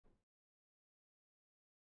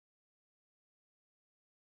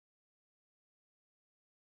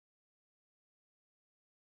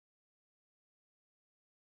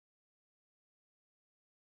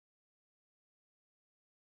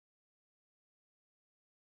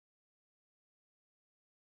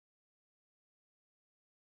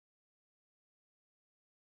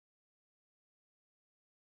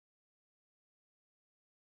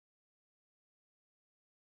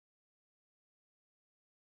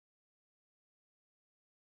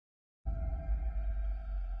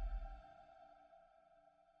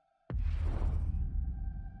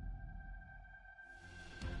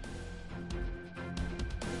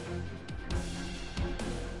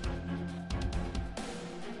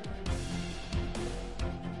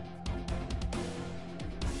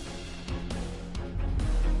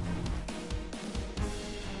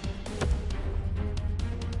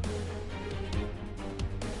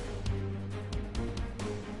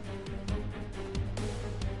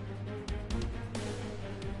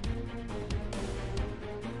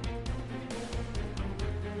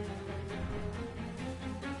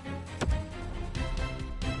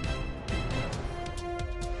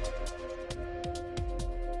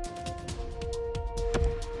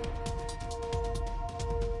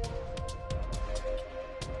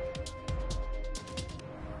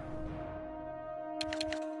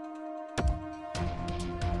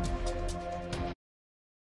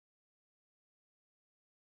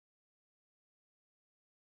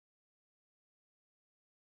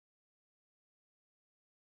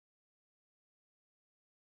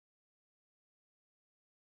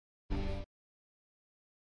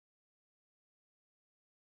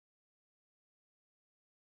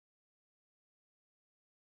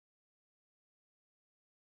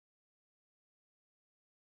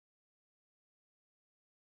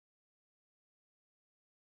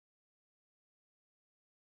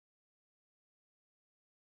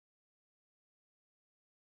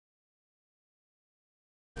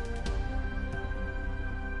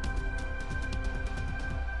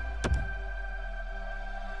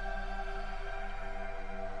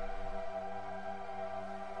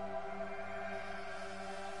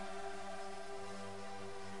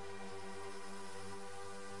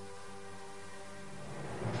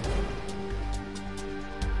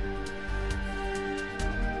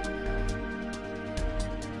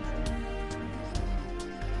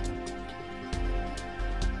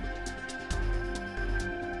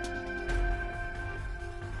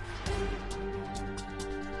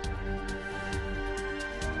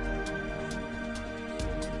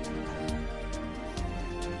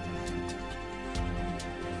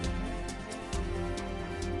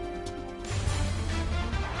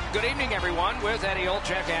Good evening, everyone. With Eddie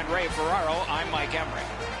Olczyk and Ray Ferraro, I'm Mike Emery.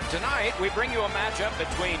 Tonight, we bring you a matchup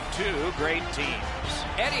between two great teams.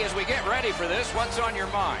 Eddie, as we get ready for this, what's on your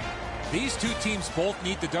mind? These two teams both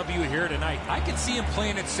need the W here tonight. I can see them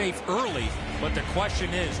playing it safe early, but the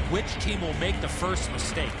question is, which team will make the first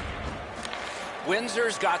mistake?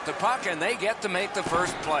 Windsor's got the puck, and they get to make the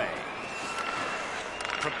first play.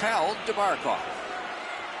 Propelled to Barkov.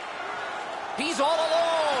 He's all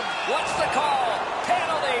alone. What's the call?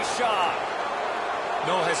 Penalty shot.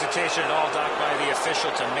 No hesitation at all, Doc, by the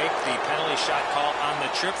official to make the penalty shot call on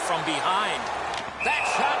the trip from behind. That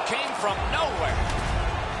shot came from nowhere.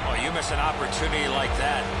 Oh, you miss an opportunity like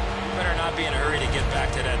that. You better not be in a hurry to get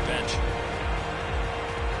back to that bench.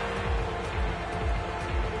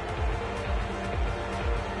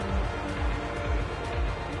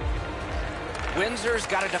 Windsor's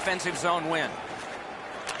got a defensive zone win.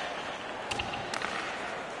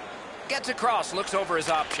 Gets across, looks over his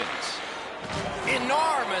options.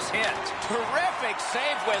 Enormous hit. Terrific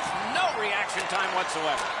save with no reaction time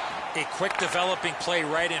whatsoever. A quick developing play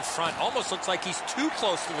right in front. Almost looks like he's too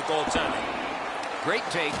close to the goaltender. Great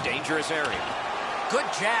take, dangerous area. Good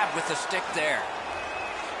jab with the stick there.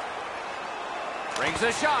 Brings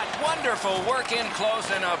a shot. Wonderful work in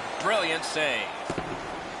close and a brilliant save.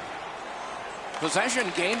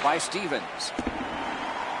 Possession gained by Stevens.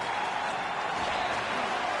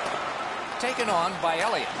 Taken on by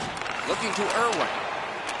Elliott. Looking to Irwin.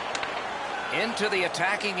 Into the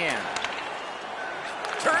attacking end.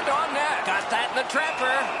 Turned on net. Got that in the trapper.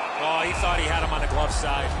 Oh, he thought he had him on the glove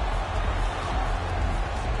side.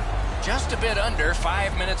 Just a bit under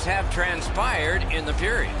 5 minutes have transpired in the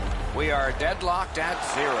period. We are deadlocked at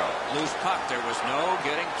 0. Loose puck. There was no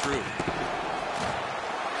getting through.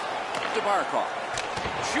 To Barkov.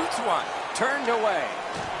 Shoots one. Turned away.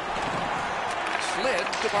 Slid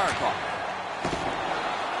to Barkov.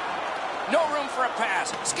 No room for a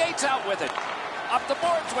pass. Skates out with it. Up the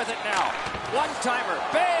boards with it now. One-timer.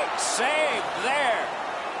 Big save there.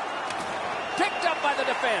 Picked up by the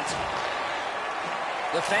defense.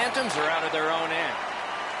 The Phantoms are out of their own end.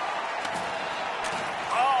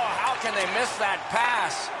 Oh, how can they miss that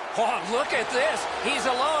pass? Oh, look at this. He's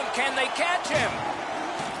alone. Can they catch him?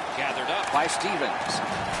 Gathered up by Stevens.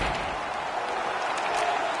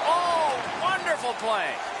 Oh, wonderful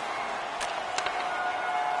play.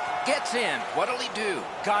 Gets in. What'll he do?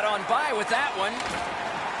 Got on by with that one.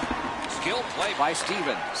 Skill play by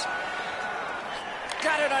Stevens.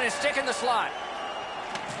 Got it on his stick in the slot.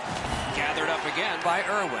 Gathered up again by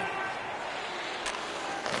Irwin.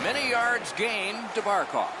 Many yards gained to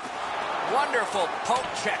Barkov. Wonderful poke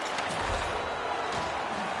check.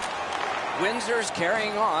 Windsor's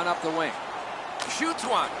carrying on up the wing. Shoots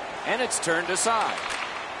one, and it's turned aside.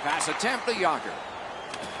 Pass attempt to Yager.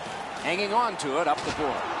 Hanging on to it up the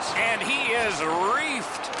boards. And he is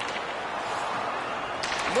reefed.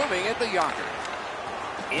 Moving it to Yager.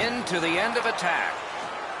 Into the end of attack.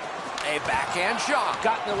 A backhand shot.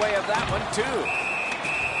 Got in the way of that one, too.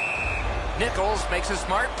 Nichols makes a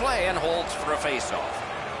smart play and holds for a faceoff.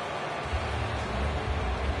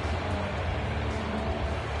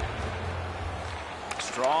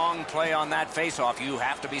 Strong play on that faceoff. You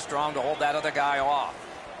have to be strong to hold that other guy off.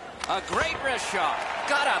 A great wrist shot.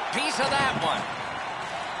 Got a piece of that one.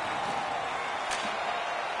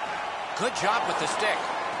 Good job with the stick.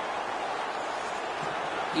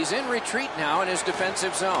 He's in retreat now in his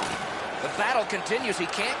defensive zone. The battle continues. He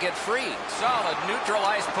can't get free. Solid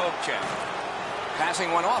neutralized poke check.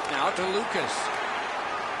 Passing one off now to Lucas.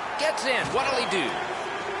 Gets in. What'll he do?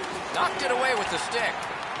 Knocked it away with the stick.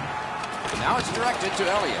 Now it's directed to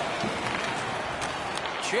Elliott.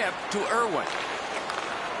 Chip to Irwin.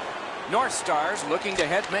 North Stars looking to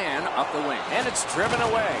head man up the wing. And it's driven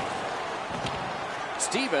away.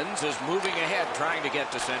 Stevens is moving ahead trying to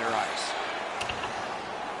get to center ice.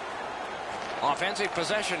 Offensive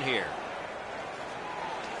possession here.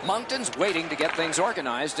 Moncton's waiting to get things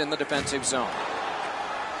organized in the defensive zone.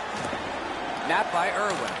 Napped by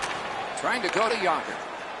Irwin. Trying to go to Yager.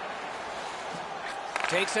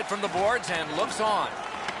 Takes it from the boards and looks on.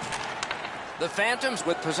 The Phantoms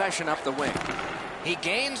with possession up the wing. He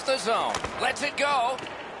gains the zone. Lets it go.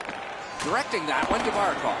 Directing that one to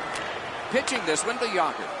Barkov. Pitching this one to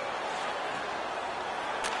Yager.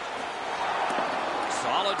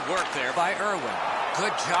 Solid work there by Irwin.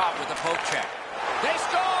 Good job with the poke check. They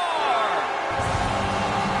score!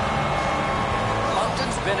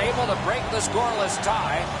 Moncton's been able to break the scoreless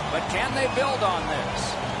tie, but can they build on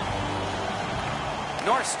this?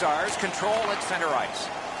 North Stars control at center ice.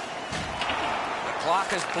 The clock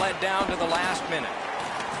has bled down to the last minute.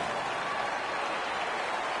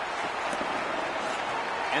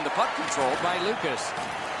 And the puck controlled by Lucas.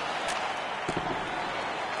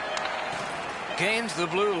 Gains the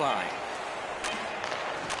blue line.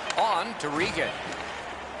 On to Regan.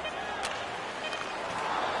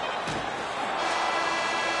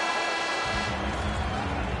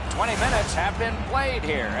 "20 minutes have been played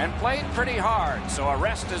here, and played pretty hard, so a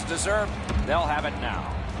rest is deserved. They'll have it now.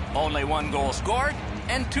 Only 1 goal scored,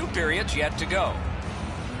 and 2 periods yet to go."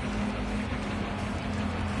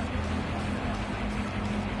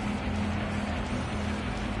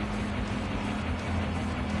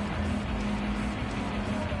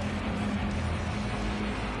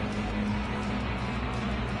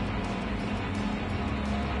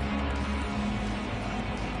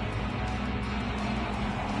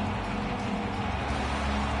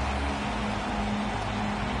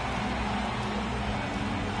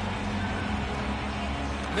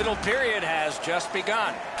 Middle period has just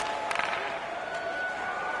begun.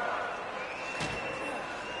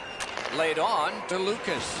 Laid on to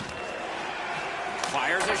Lucas.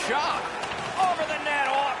 Fires a shot. Over the net.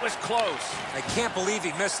 Oh, it was close. I can't believe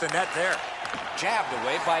he missed the net there. Jabbed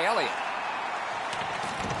away by Elliott.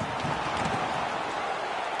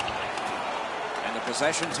 And the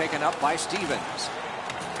possession taken up by Stevens.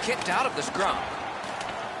 Kicked out of the scrum.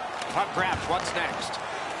 Puck grabbed. What's next?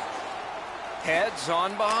 Heads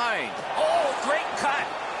on behind. Oh, great cut.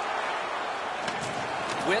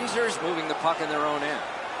 Windsor's moving the puck in their own end.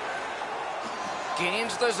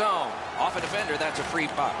 Gains the zone. Off a defender, that's a free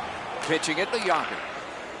puck. Pitching it to Yonker.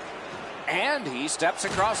 And he steps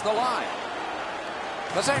across the line.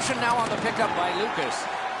 Possession now on the pickup by Lucas.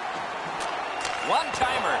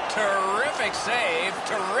 One-timer. Terrific save.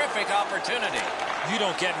 Terrific opportunity. You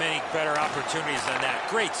don't get many better opportunities than that.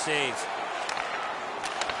 Great save.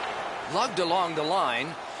 Lugged along the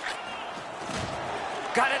line.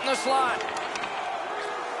 Got it in the slot.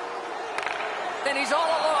 And he's all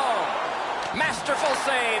alone. Masterful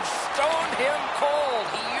save. Stoned him cold.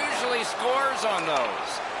 He usually scores on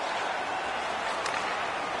those.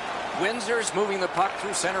 Windsor's moving the puck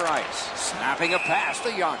through center ice. Snapping a pass to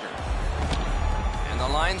Yonker. And the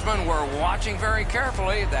linesmen were watching very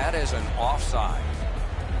carefully. That is an offside.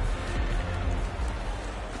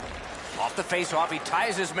 Off the face-off, he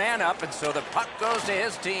ties his man up, and so the puck goes to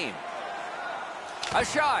his team. A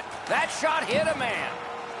shot. That shot hit a man.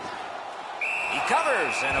 He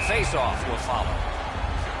covers, and a face-off will follow.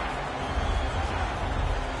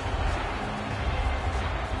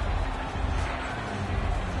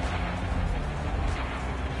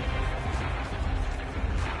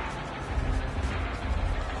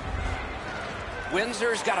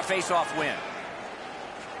 Windsor's got a face-off win.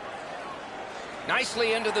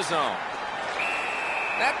 Nicely into the zone.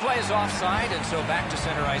 That plays offside, and so back to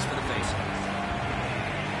center ice for the faceoff.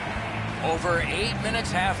 Over 8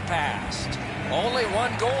 minutes have passed. Only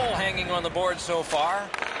 1 goal hanging on the board so far.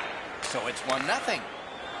 So it's 1-0.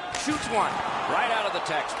 Shoots one right out of the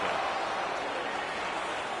textbook.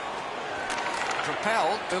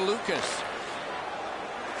 Propelled to Lucas.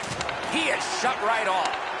 He is shut right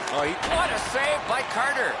off. Oh, what a save by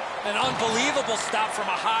Carter. An unbelievable stop from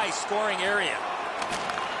a high-scoring area.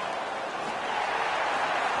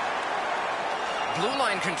 Blue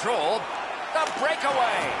line control. The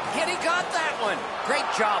breakaway. And he got that one. Great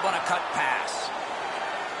job on a cut pass.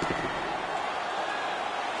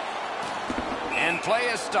 And play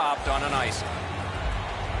is stopped on an icing.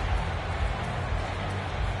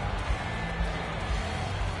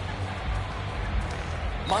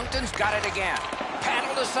 Moncton's got it again.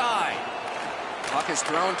 Paddled aside. Puck is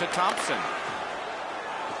thrown to Thompson.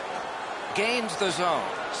 Gains the zone.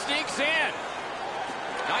 Sneaks in.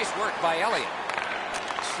 Nice work by Elliott.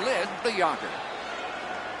 Slid the Yonker.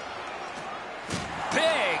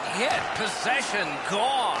 Big hit. Possession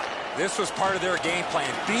gone. This was part of their game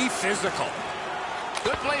plan. Be physical.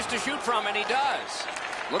 Good place to shoot from, and he does.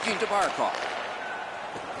 Looking to Barkov.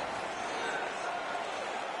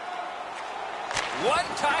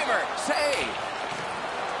 One-timer. Save.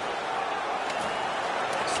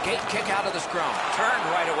 Skate kick out of the scrum. Turned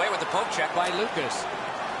right away with the poke check by Lucas.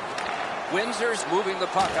 Windsor's moving the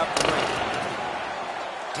puck up the ring.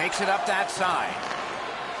 Takes it up that side.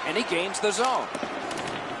 And he gains the zone.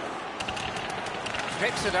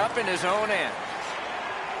 Picks it up in his own end.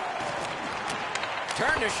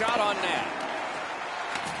 Turned a shot on net.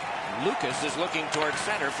 Lucas is looking towards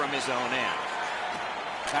center from his own end.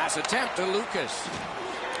 Pass attempt to Lucas.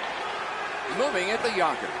 Moving it to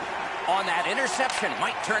Yonker. On that interception,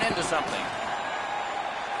 might turn into something.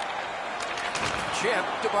 Chip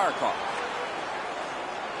to Barkov.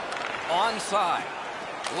 Onside.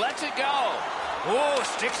 Lets it go. Oh,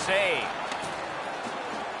 stick save.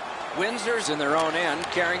 Windsor's in their own end,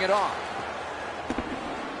 carrying it off.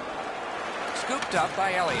 Scooped up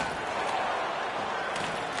by Elliott.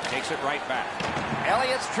 Takes it right back.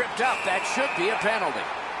 Elliott's tripped up. That should be a penalty.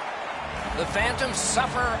 The Phantoms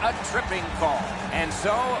suffer a tripping call. And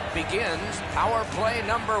so begins power play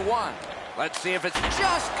number 1. Let's see if it's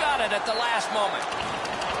just got it at the last moment.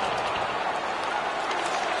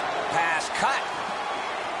 Pass cut.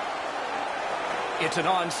 It's an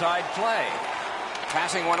onside play.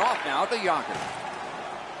 Passing one off now to Yager.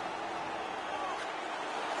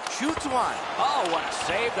 Shoots one. Oh, what a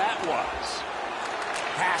save that was.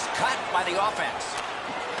 Pass cut by the offense.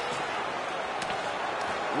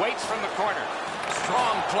 Waits from the corner.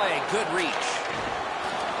 Strong play, good reach.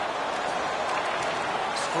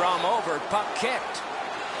 Scrum over, puck kicked.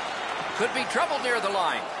 Could be trouble near the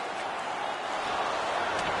line.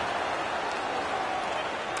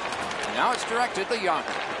 And now it's directed to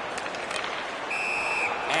Yager.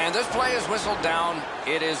 And this play is whistled down.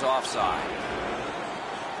 It is offside.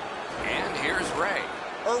 And here's Ray.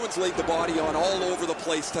 Irwin's laid the body on all over the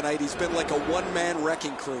place tonight. He's been like a one-man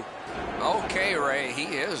wrecking crew. Okay, Ray, he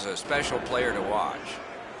is a special player to watch.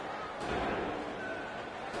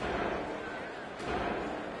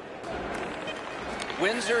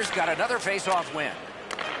 Windsor's got another face-off win.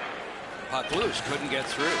 Puck loose, couldn't get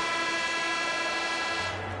through.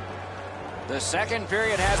 The second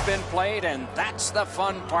period has been played, and that's the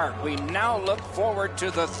fun part. We now look forward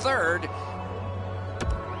to the third.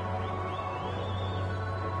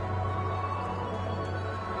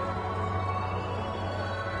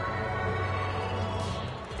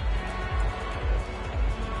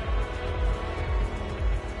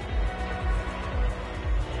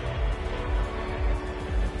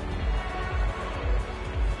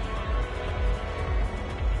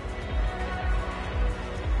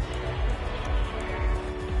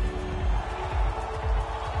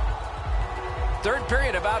 Third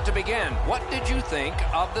period about to begin. What did you think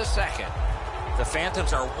of the second? The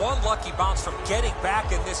Phantoms are one lucky bounce from getting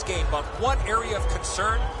back in this game, but one area of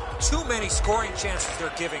concern, too many scoring chances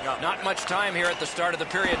they're giving up. Not much time here at the start of the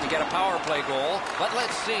period to get a power play goal, but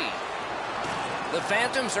let's see. The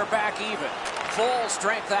Phantoms are back even. Full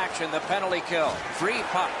strength action, the penalty kill. Free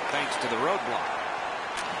puck thanks to the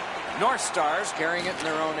roadblock. North Stars carrying it in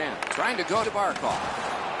their own end. Trying to go to Barkov.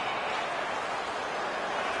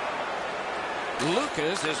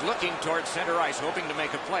 Lucas is looking towards center ice, hoping to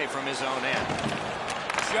make a play from his own end.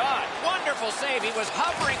 Shot. Wonderful save. He was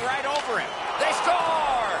hovering right over him. They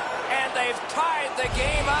score! And they've tied the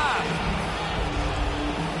game up.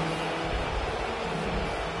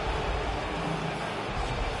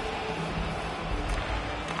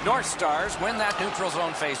 North Stars win that neutral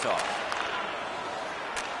zone faceoff.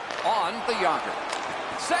 On the Yager.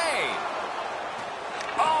 Save!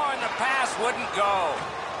 Oh, and the pass wouldn't go.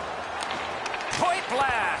 Point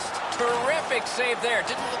blast. Terrific save there.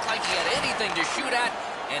 Didn't look like he had anything to shoot at,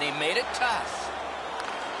 and he made it tough.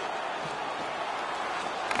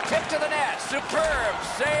 Tip to the net. Superb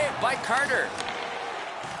save by Carter.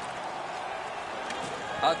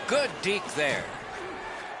 A good deke there.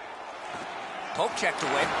 Poke checked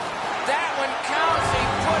away. That one counts. He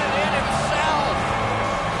put it in himself.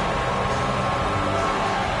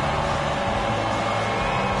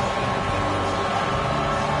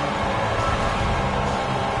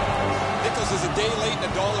 Is a day late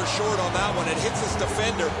and $1 short on that one. It hits his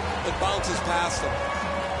defender and bounces past him.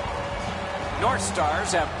 North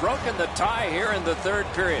Stars have broken the tie here in the third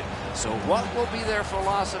period. So what will be their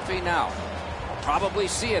philosophy now? We'll probably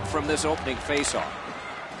see it from this opening faceoff.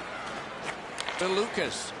 To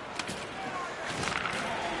Lucas.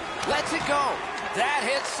 Lets it go. That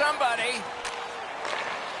hits somebody.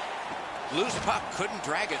 Loose puck, couldn't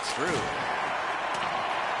drag it through.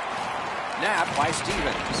 Nabbed by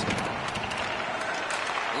Stevens.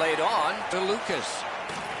 Laid on to Lucas.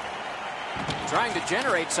 Trying to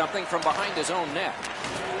generate something from behind his own net.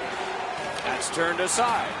 That's turned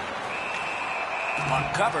aside.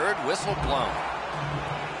 Uncovered, whistle blown.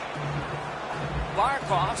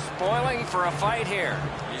 Barkov spoiling for a fight here.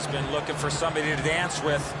 He's been looking for somebody to dance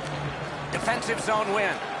with. Defensive zone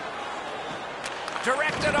win.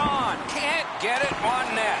 Directed on. Can't get it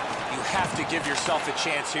on net. You have to give yourself a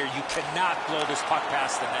chance here. You cannot blow this puck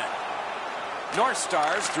past the net. North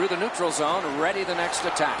Stars through the neutral zone, ready the next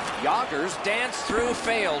attack. Yager's dance through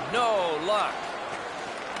failed. No luck.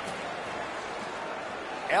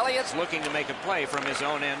 Elliott's looking to make a play from his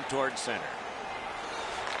own end towards center.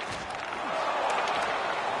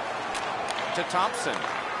 To Thompson.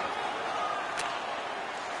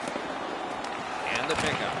 And the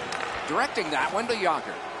pickup. Directing that one to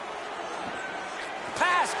Yager.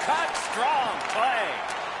 Pass cut, strong play.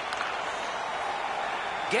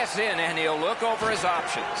 Gets in, and he'll look over his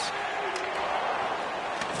options.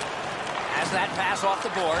 Has that pass off the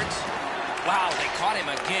boards. Wow, they caught him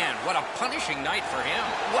again. What a punishing night for him.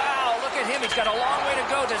 Wow, look at him. He's got a long way to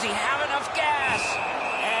go. Does he have enough gas?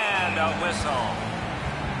 And a whistle.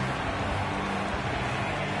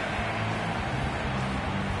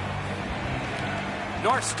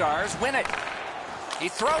 North Stars win it. He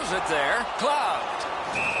throws it there. Gloved.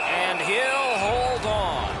 And he'll hold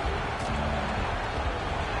on.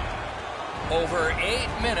 Over 8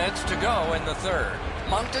 minutes to go in the third.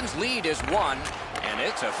 Moncton's lead is 1, and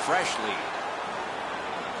it's a fresh lead.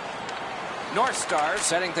 North Stars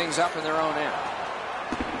setting things up in their own end.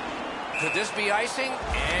 Could this be icing?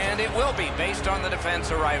 And it will be, based on the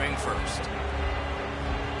defense arriving first.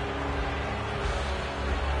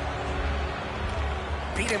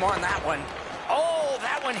 Beat him on that one. Oh,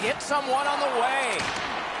 that one hit someone on the way.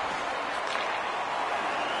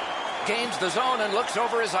 Gains the zone and looks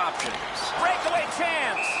over his options. Breakaway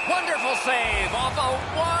chance. Wonderful save off a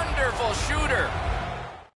wonderful shooter.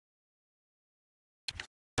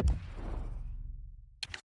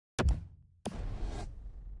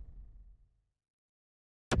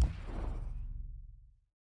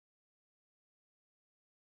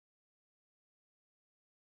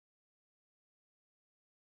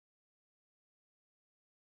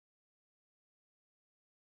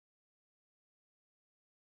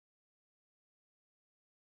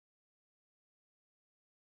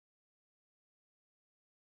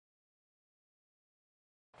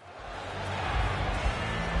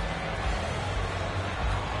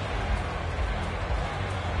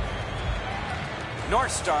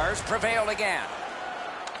 North Stars prevailed again.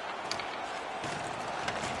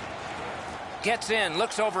 Gets in,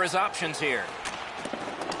 looks over his options here.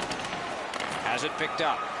 Has it picked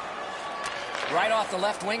up. Right off the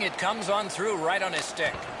left wing, it comes on through right on his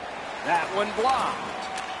stick. That one blocked.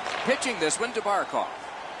 Pitching this one to Barkov.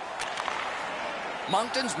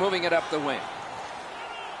 Moncton's moving it up the wing.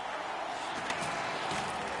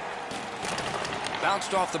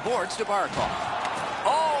 Bounced off the boards to Barkov.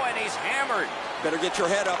 Oh, and he's hammered. Better get your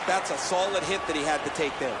head up. That's a solid hit that he had to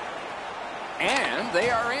take there. And they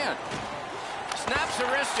are in. Snaps a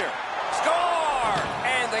wrister. Score!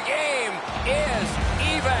 And the game is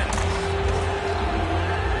even.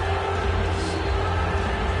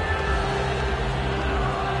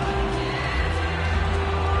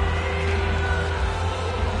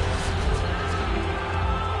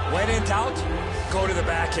 When in doubt, go to the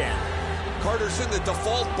backhand. Carter's in the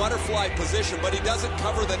default butterfly position, but he doesn't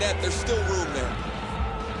cover the net. There's still room there.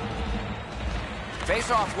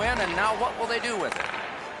 Face-off win, and now what will they do with it?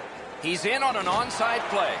 He's in on an onside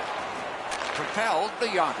play. Propelled the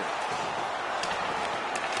Yager.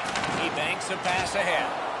 He banks a pass ahead.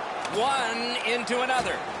 One into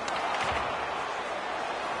another.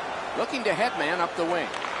 Looking to headman up the wing.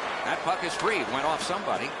 That puck is free. Went off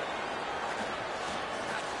somebody.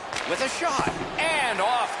 With a shot. And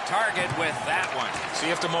off target with that one. See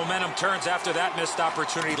if the momentum turns after that missed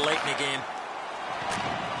opportunity late in the game.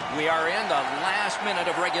 We are in the last minute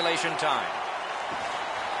of regulation time.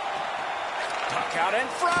 Puck out in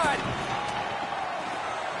front.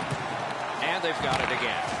 And they've got it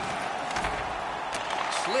again.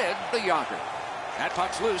 Slid the Yager. That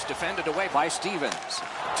puck's loose, defended away by Stevens.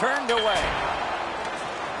 Turned away.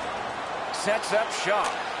 Sets up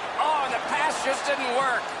shot. Oh, the pass just didn't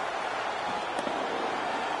work.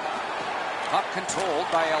 Puck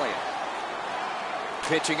controlled by Elliott.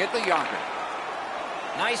 Pitching it the Yager.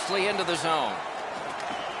 Nicely into the zone.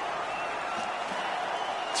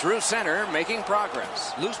 Through center, making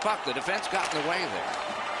progress. Loose puck, the defense got in the way there.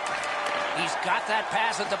 He's got that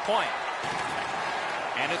pass at the point.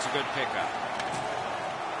 And it's a good pickup.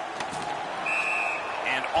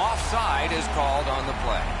 And offside is called on the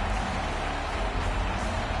play.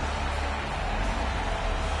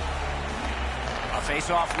 A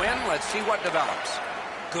face-off win. Let's see what develops.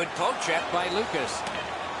 Good poke check by Lucas.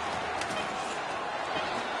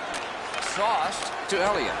 Sauced to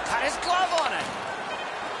Elliott. Got his glove on it.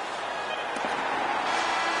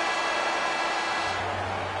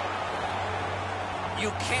 You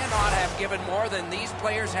cannot have given more than these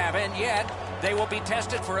players have, and yet they will be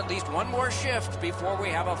tested for at least one more shift before we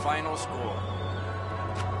have a final score.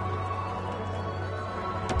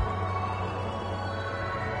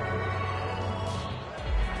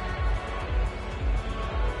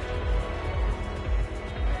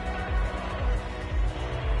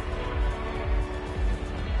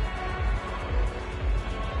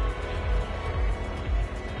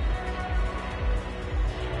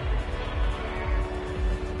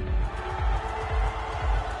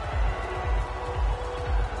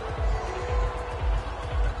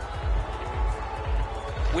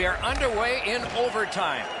 We are underway in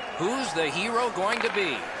overtime. Who's the hero going to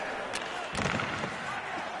be?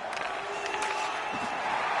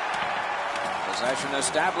 Possession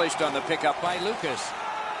established on the pickup by Lucas.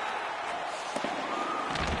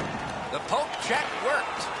 The poke check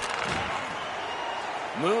worked.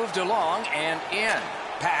 Moved along and in.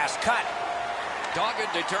 Pass cut.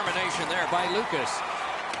 Dogged determination there by Lucas.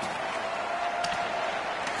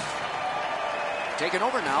 Taken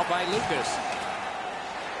over now by Lucas.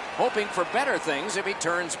 Hoping for better things if he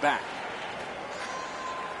turns back.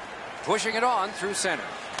 Pushing it on through center.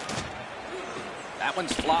 That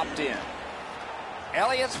one's flopped in.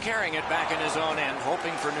 Elliott's carrying it back in his own end,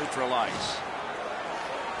 hoping for neutral ice.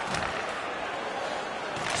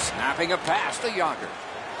 Snapping a pass to Yager.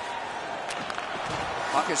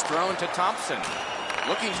 Puck is thrown to Thompson.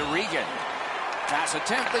 Looking to Regan. Pass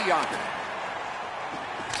attempt to Yager.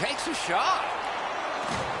 Takes a shot.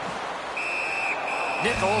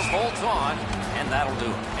 Nichols holds on, and that'll do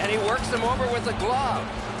it. And he works them over with the glove.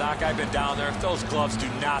 Doc, I've been down there. Those gloves do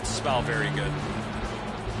not smell very good.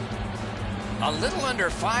 A little under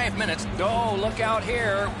 5 minutes. Oh, look out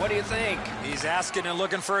here. What do you think? He's asking and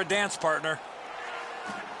looking for a dance partner.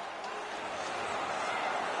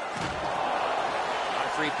 On a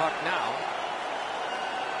free puck now.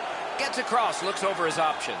 Gets across, looks over his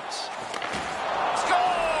options.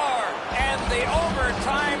 Score! And the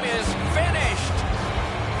overtime is finished.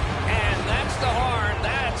 And that's the horn.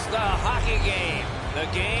 That's the hockey game. The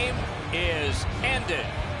game is ended.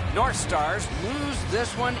 North Stars lose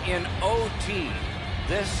this one in OT.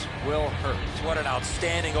 This will hurt. What an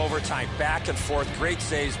outstanding overtime. Back and forth. Great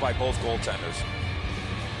saves by both goaltenders.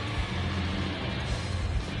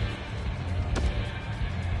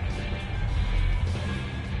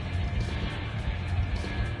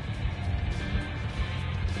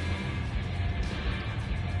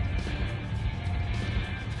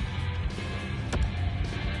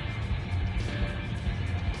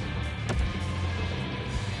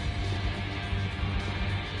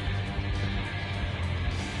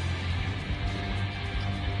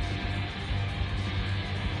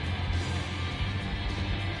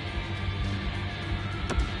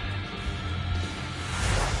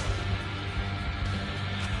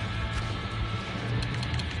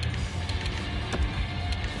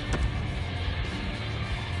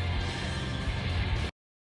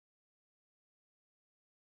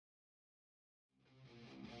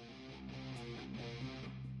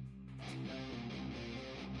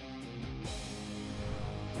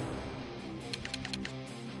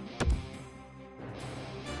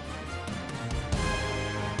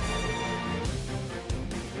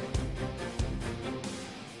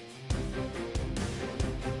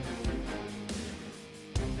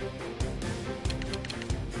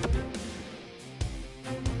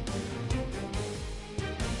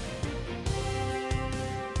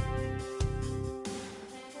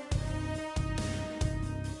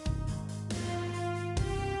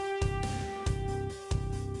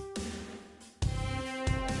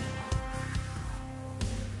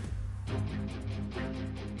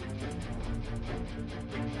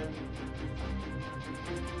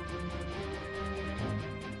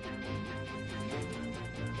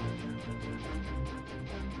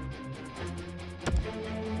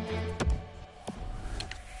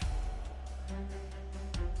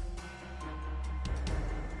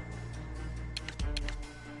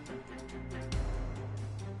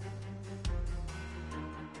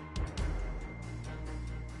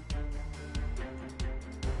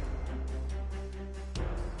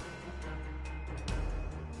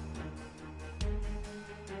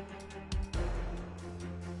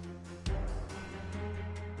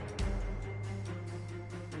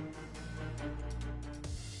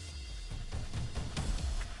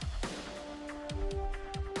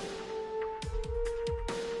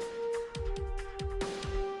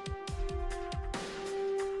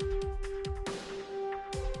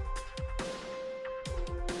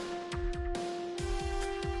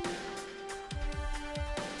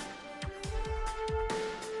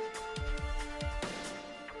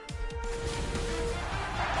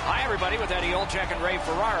 Everybody, with Eddie Olczyk and Ray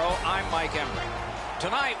Ferraro, I'm Mike Emery.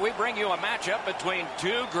 Tonight, we bring you a matchup between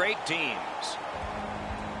two great teams.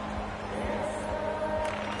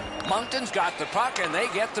 Moncton's got the puck, and they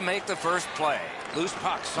get to make the first play. Loose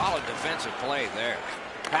puck, solid defensive play there.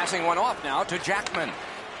 Passing one off now to Jackman.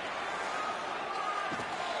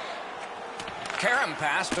 Karam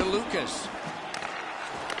pass to Lucas.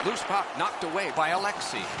 Loose puck knocked away by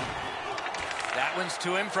Alexei. That one's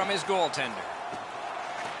to him from his goaltender.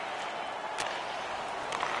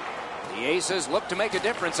 The Aces look to make a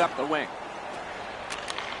difference up the wing.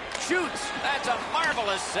 shoots. That's a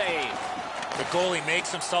marvelous save. The goalie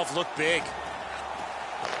makes himself look big.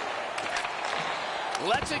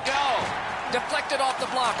 Lets it go. Deflected off the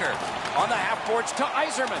blocker. On the half boards to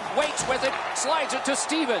Yzerman. Waits with it. Slides it to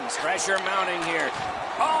Stevens. Pressure mounting here.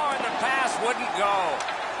 Oh, and the pass wouldn't go.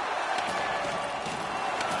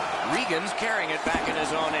 Regan's carrying it back in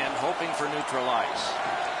his own end, hoping for neutral ice.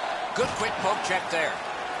 Good quick poke check there.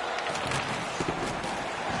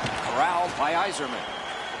 Corralled by Yzerman.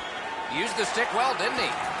 Used the stick well, didn't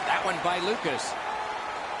he? That one by Lucas.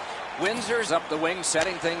 Windsor's up the wing,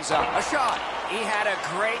 setting things up. A shot. He had a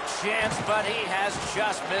great chance, but he has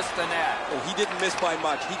just missed the net. Oh, he didn't miss by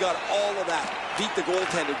much. He got all of that. Beat the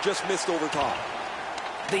goaltender, just missed over top.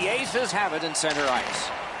 The Aces have it in center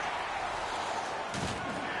ice.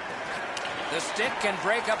 The stick can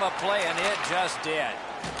break up a play, and it just did.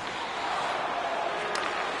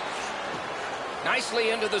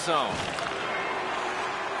 Nicely into the zone.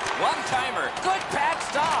 One-timer. Good pad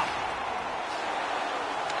stop.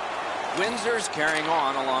 Windsor's carrying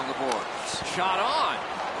on along the boards. Shot on.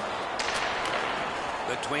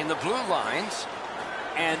 Between the blue lines.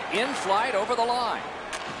 And in flight over the line.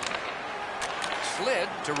 Slid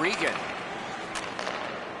to Regan.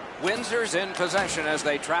 Windsor's in possession as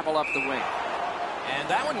they travel up the wing. And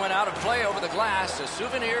that one went out of play over the glass. A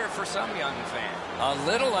souvenir for some young fan. A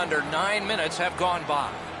little under 9 minutes have gone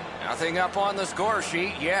by. Nothing up on the score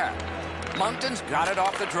sheet yet. Moncton's got it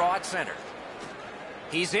off the draw at center.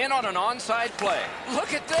 He's in on an onside play.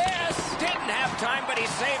 Look at this! Didn't have time, but he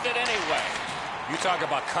saved it anyway. You talk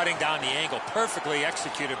about cutting down the angle. Perfectly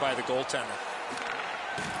executed by the goaltender.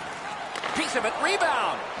 Piece of it.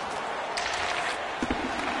 Rebound.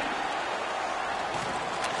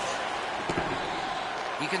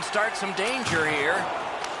 He can start some danger here.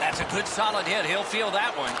 That's a good solid hit. He'll feel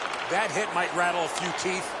that one. That hit might rattle a few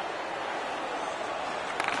teeth.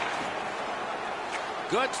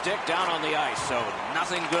 Good stick down on the ice, so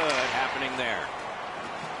nothing good happening there.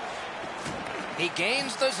 He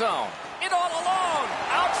gains the zone. It all alone.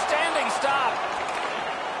 Outstanding stop.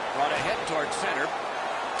 Brought ahead towards center.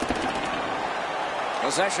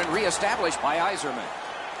 Possession reestablished by Yzerman.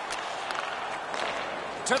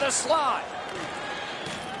 To the slot.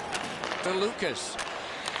 To Lucas.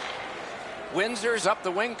 Windsor's up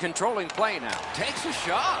the wing, controlling play now. Takes a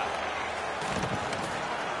shot.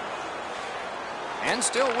 And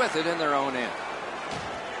still with it in their own end.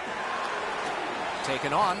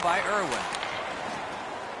 Taken on by Irwin.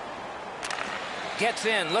 Gets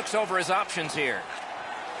in, looks over his options here.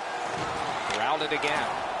 Corralled it again.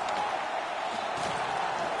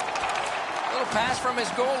 Little pass from his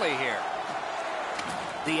goalie here.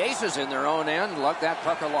 The Aces in their own end lug that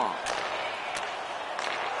puck along.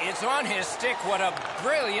 It's on his stick. What a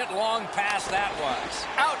brilliant long pass that was.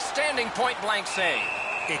 Outstanding point-blank save.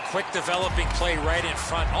 A quick developing play right in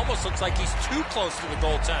front. Almost looks like he's too close to the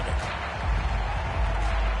goaltender.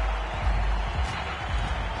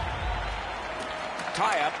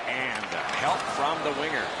 Tie-up and help from the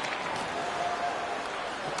winger.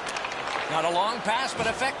 Not a long pass, but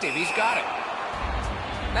effective. He's got it.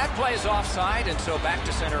 That play is offside, and so back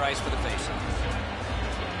to center ice for the faceoff.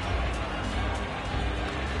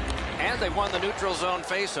 And they won the neutral zone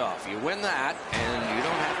faceoff. You win that, and you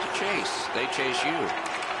don't have to chase. They chase you.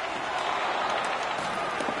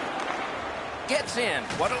 Gets in.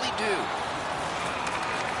 What'll he do?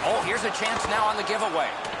 Oh, here's a chance now on the giveaway.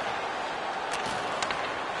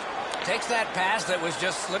 Takes that pass that was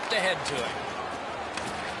just slipped ahead to him.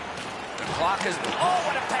 The clock is... Oh,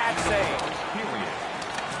 what a pad save.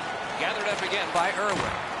 Gathered up again by Irwin.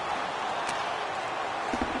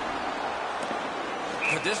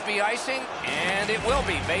 Could this be icing? And it will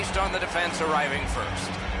be, based on the defense arriving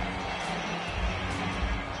first.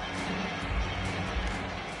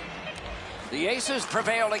 The Aces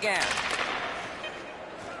prevail again.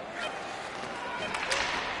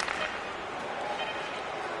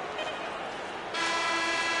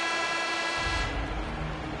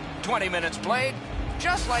 "20 minutes played,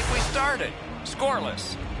 just like we started.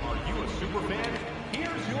 Scoreless." Are you a super fan?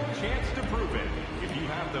 Here's your chance to prove it. If you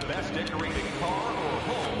have the best decorated car or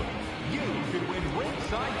home, you could win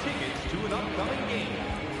ringside tickets to an upcoming game.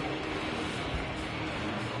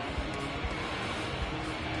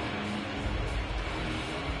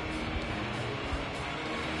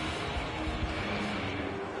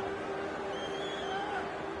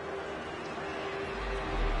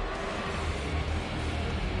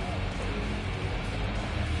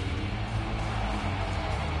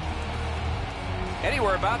 Eddie,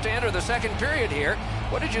 we're about to enter the second period here.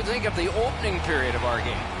 What did you think of the opening period of our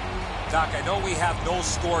game? Doc, I know we have no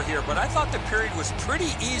score here, but I thought the period was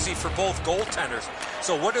pretty easy for both goaltenders.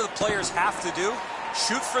 So what do the players have to do?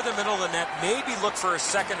 Shoot for the middle of the net, maybe look for a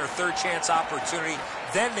second or third chance opportunity.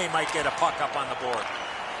 Then they might get a puck up on the board.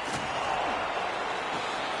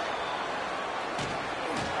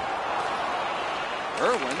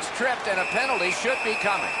 Irwin's tripped and a penalty should be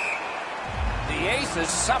coming. The Aces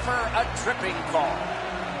suffer a tripping call.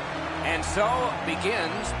 And so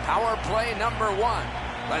begins power play number 1.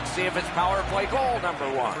 Let's see if it's power play goal number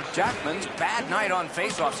 1. Jackman's bad night on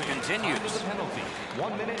faceoffs continues. Penalty.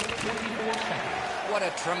 1 minute, 24 seconds. What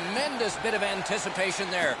a tremendous bit of anticipation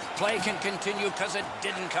there. Play can continue because it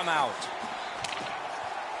didn't come out.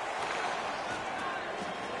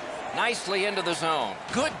 Nicely into the zone.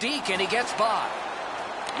 Good deke, and he gets by.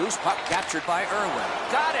 Loose puck captured by Irwin.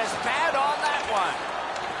 Got his pad on that one.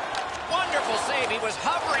 Wonderful save. He was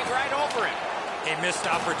hovering right over it. A missed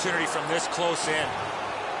opportunity from this close in.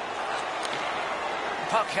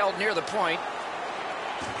 Puck held near the point.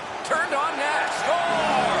 Turned on net.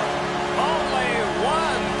 Score! Only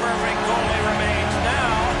one perfect goalie remains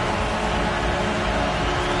now.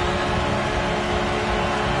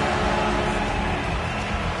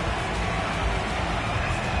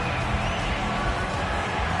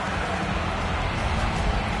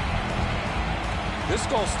 This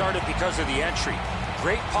goal started because of the entry.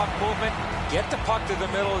 Great puck movement, get the puck to the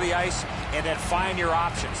middle of the ice, and then find your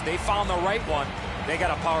options. They found the right one. They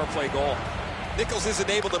got a power play goal. Nichols isn't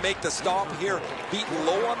able to make the stop here. Beaten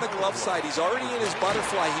low on the glove side. He's already in his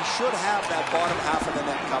butterfly. He should have that bottom half of the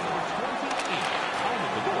net covered.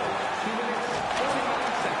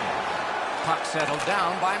 Puck settled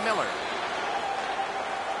down by Miller.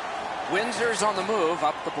 Windsor's on the move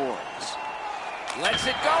up the boards. Lets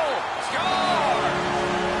it go.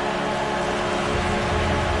 Score!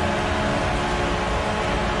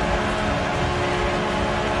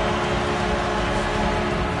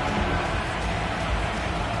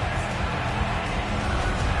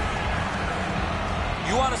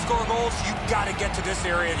 You want to score goals, you got to get to this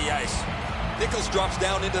area of the ice. Nichols drops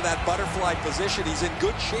down into that butterfly position. He's in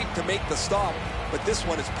good shape to make the stop, but this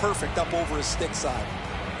one is perfect up over his stick side.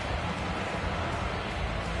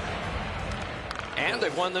 And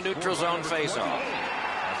they've won the neutral zone faceoff.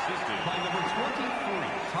 Assisted by number 23.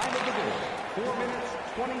 Time of the goal, 4 minutes,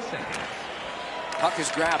 20 seconds. Puck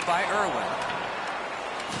is grabbed by Irwin.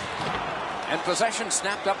 And possession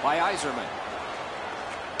snapped up by Yzerman.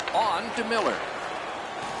 On to Miller.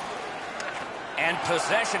 And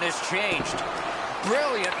possession has changed.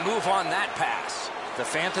 Brilliant move on that pass. The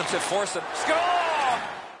Phantoms have forced them. Score!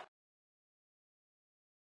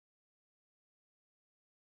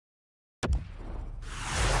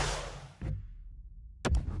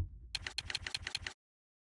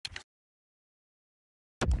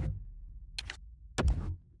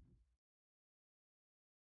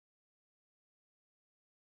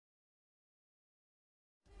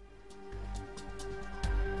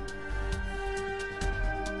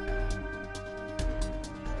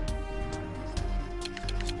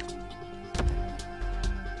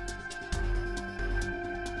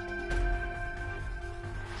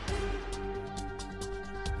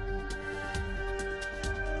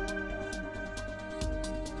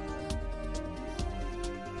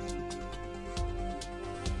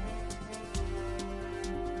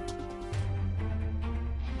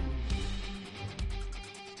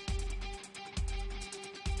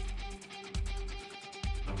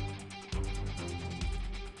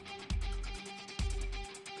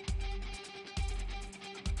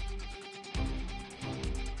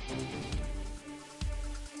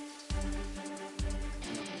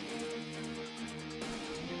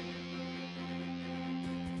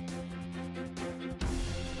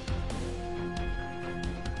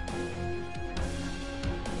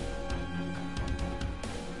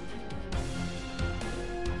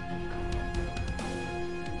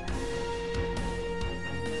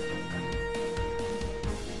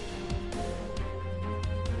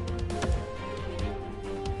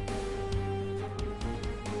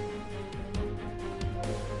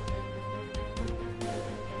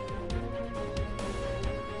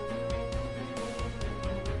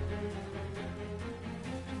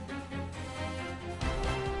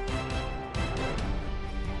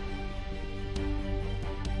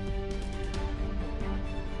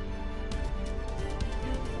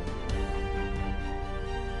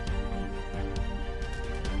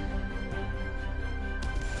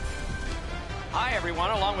 Hi,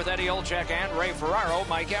 everyone. Along with Eddie Olczyk and Ray Ferraro,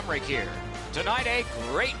 Mike Emmerich here. Tonight, a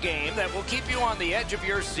great game that will keep you on the edge of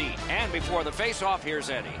your seat. And before the face-off, here's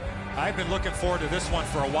Eddie. I've been looking forward to this one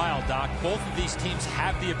for a while, Doc. Both of these teams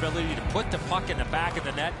have the ability to put the puck in the back of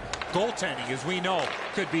the net, Goaltending, as we know,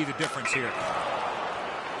 could be the difference here.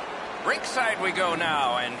 Rinkside we go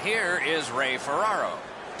now, and here is Ray Ferraro.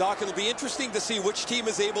 Doc, it'll be interesting to see which team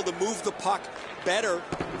is able to move the puck better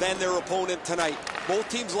than their opponent tonight. Both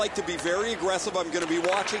teams like to be very aggressive. I'm going to be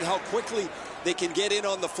watching how quickly they can get in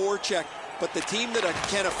on the forecheck. But the team that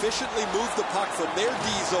can efficiently move the puck from their D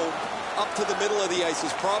zone up to the middle of the ice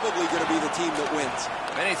is probably going to be the team that wins.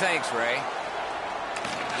 Many thanks, Ray.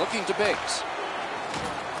 Looking to Biggs.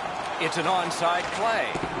 It's an onside play.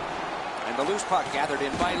 And the loose puck gathered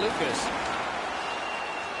in by Lucas.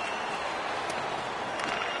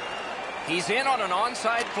 He's in on an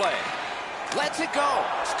onside play. Lets it go.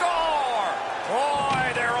 Score!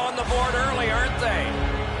 Boy, they're on the board early, aren't they?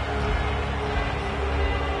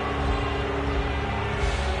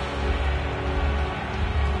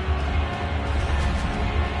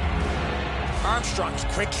 Armstrong's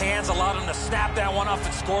quick hands allowed him to snap that one off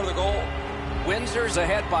and score the goal. Windsor's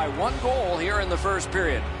ahead by 1 goal here in the first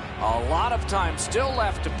period. A lot of time still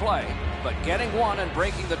left to play, but getting one and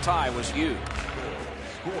breaking the tie was huge.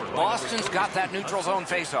 Boston's got that neutral zone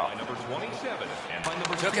faceoff.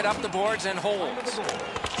 Took it up the boards and holds.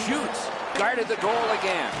 Shoots. Guarded the goal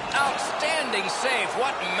again. Outstanding save.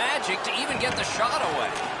 What magic to even get the shot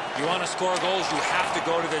away. You want to score goals, you have to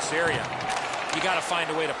go to this area. You got to find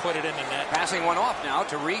a way to put it in the net. Passing one off now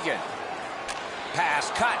to Regan.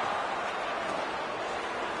 Pass cut.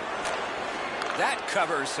 That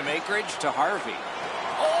covers some acreage to Harvey.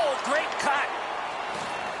 Oh, great cut.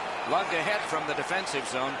 Lugged ahead from the defensive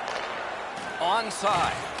zone.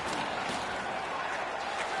 Onside.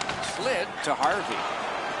 Slid to Harvey.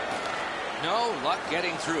 No luck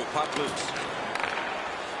getting through. Puck loose.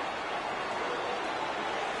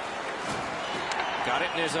 Got it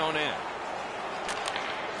in his own end.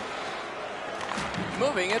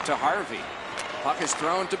 Moving it to Harvey. Puck is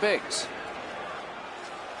thrown to Biggs.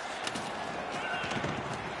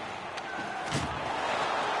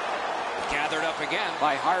 Gathered up again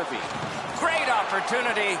by Harvey. Great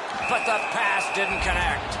opportunity, but the pass didn't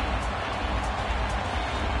connect.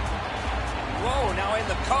 Whoa, now in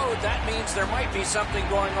the code, that means there might be something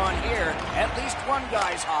going on here. At least one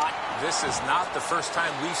guy's hot. This is not the first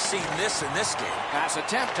time we've seen this in this game. Pass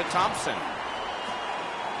attempt to Thompson.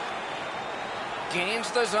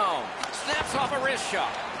 Gains the zone. Snaps off a wrist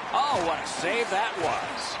shot. Oh, what a save that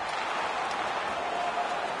was.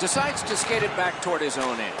 Decides to skate it back toward his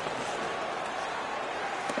own end.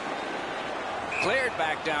 Cleared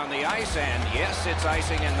back down the ice, and yes, it's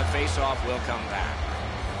icing, and the faceoff will come back.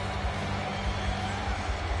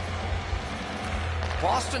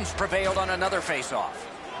 Boston's prevailed on another faceoff.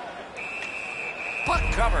 Puck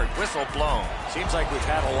covered, whistle blown. Seems like we've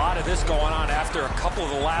had a lot of this going on after a couple of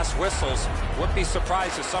the last whistles. Wouldn't be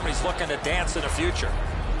surprised if somebody's looking to dance in the future.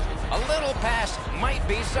 A little pass might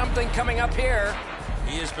be something coming up here.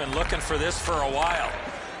 He has been looking for this for a while.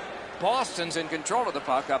 Boston's in control of the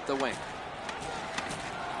puck up the wing.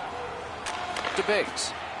 To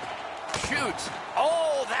Biggs. Shoots.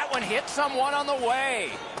 Oh, that one hit someone on the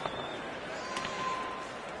way.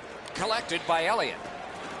 Collected by Elliott.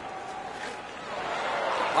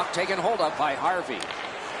 Puck taken hold of by Harvey.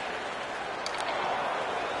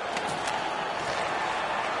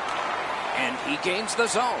 And he gains the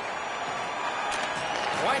zone.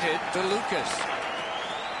 Pointed to Lucas.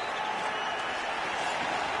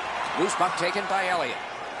 Loose puck taken by Elliott.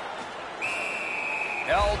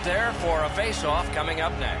 Held there for a face-off coming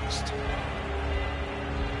up next.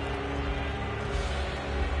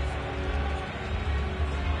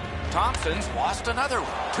 Thompson's lost another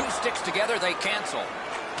one. 2 sticks together, they cancel.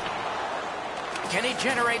 Can he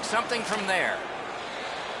generate something from there?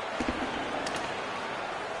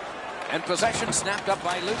 And possession snapped up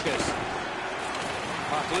by Lucas.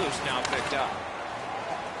 Puck loose, now picked up.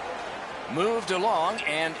 Moved along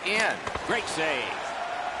and in. Great save.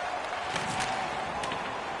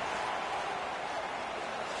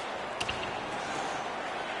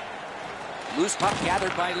 Loose puck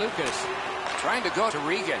gathered by Lucas. Trying to go to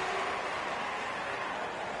Regan.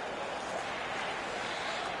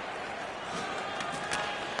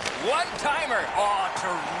 One-timer. Oh,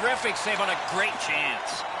 terrific save on a great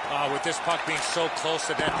chance. With this puck being so close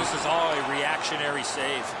to net, this is all a reactionary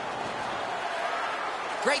save.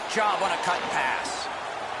 Great job on a cut pass.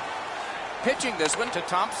 Pitching this one to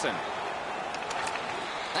Thompson.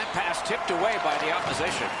 That pass tipped away by the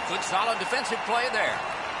opposition. Good solid defensive play there.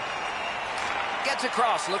 Gets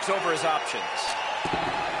across, looks over his options.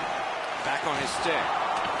 Back on his stick.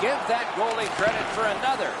 Give that goalie credit for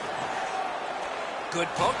another. Good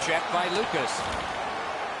poke check by Lucas.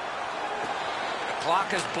 The clock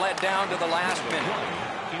has bled down to the last minute.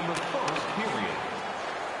 In the first period.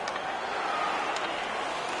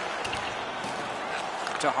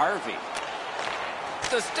 to Harvey.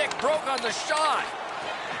 The stick broke on the shot.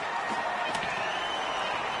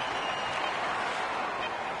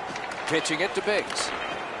 Pitching it to Biggs.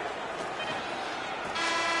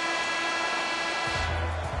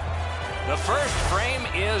 The first frame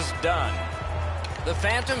is done. The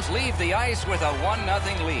Phantoms leave the ice with a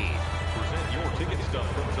 1-0 lead. Present your ticket stub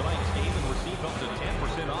from tonight's game and receive up to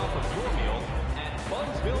 10% off of your meal at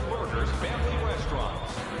Bunsville Burgers Family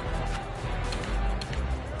Restaurants.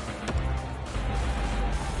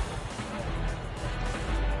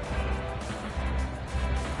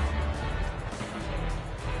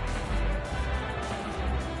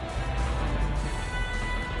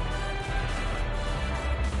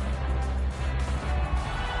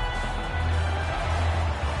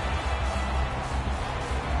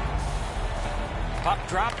 Puck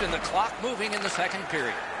dropped and the clock moving in the second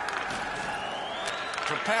period.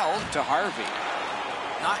 Propelled to Harvey.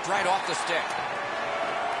 Knocked right off the stick.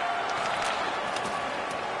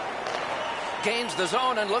 Gains the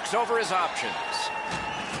zone and looks over his options.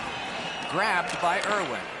 Grabbed by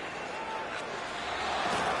Irwin.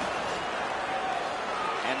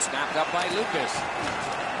 And snapped up by Lucas.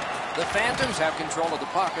 The Phantoms have control of the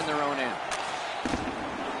puck in their own end.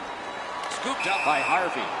 Scooped up by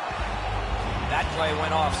Harvey. That play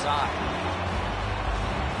went offside.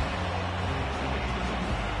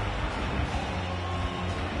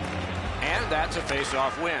 And that's a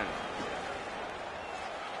face-off win.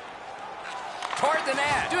 Toward the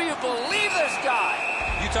net. Do you believe this guy?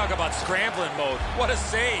 You talk about scrambling mode. What a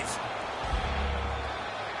save.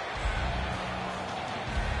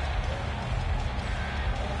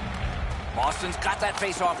 Boston's got that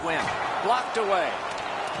face-off win. Blocked away.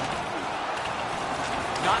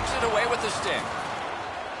 Knocks it away with the stick.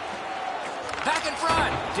 Back in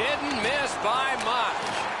front. Didn't miss by much.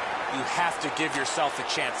 You have to give yourself a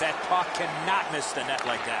chance. That puck cannot miss the net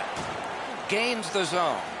like that. Gains the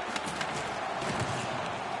zone.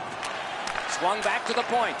 Swung back to the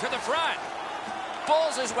point, to the front.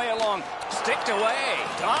 Pulls his way along. Sticked away.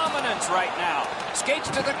 Dominance right now.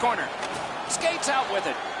 Skates to the corner. Skates out with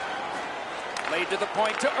it. Laid to the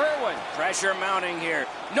point to Irwin. Pressure mounting here.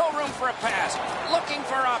 No room for a pass. Looking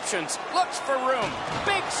for options. Looks for room.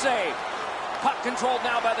 Big save. Puck controlled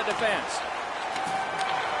now by the defense.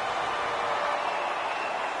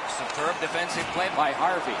 Superb defensive play by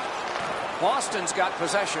Harvey. Boston's got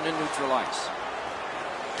possession in neutral ice.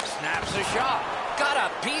 Snaps a shot. Got a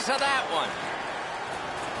piece of that one.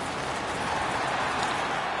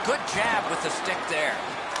 Good jab with the stick there.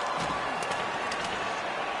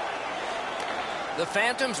 The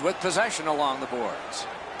Phantoms with possession along the boards.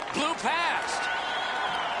 Blew past.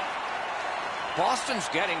 Boston's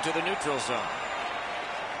getting to the neutral zone.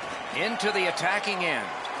 Into the attacking end.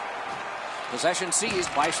 Possession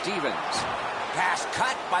seized by Stevens. Pass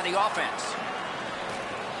cut by the offense.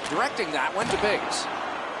 Directing that one to Biggs.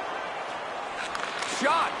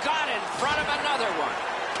 Shot got in front of another one.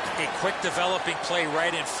 A quick developing play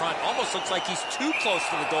right in front. Almost looks like he's too close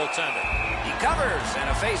to the goaltender. He covers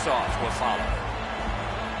and a face-off will follow.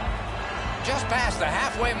 Just past the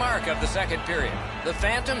halfway mark of the second period. The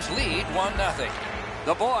Phantoms lead 1-0.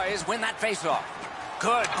 The boys win that faceoff.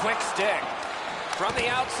 Good quick stick. From the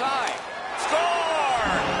outside. Score!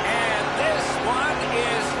 And this one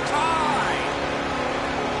is tied.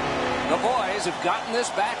 The boys have gotten this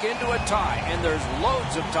back into a tie, and there's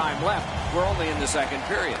loads of time left. We're only in the second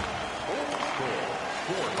period.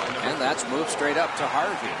 And that's moved straight up to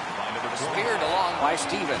Harvey. Speared along by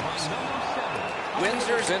Stevens.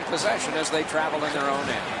 Windsor's in possession as they travel in their own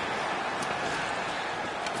end.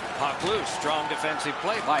 Puck loose. Strong defensive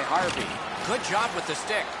play by Harvey. Good job with the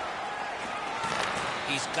stick.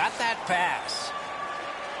 He's got that pass.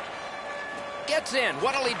 Gets in.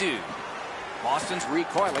 What'll he do? Boston's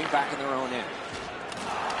recoiling back in their own end.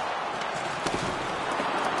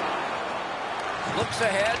 Looks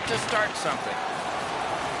ahead to start something.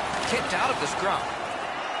 Kicked out of the scrum.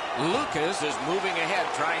 Lucas is moving ahead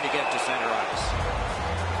trying to get to center ice.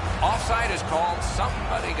 Offside is called.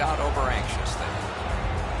 Somebody got over anxious there.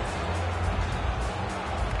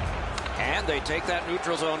 And they take that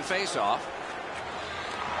neutral zone face-off.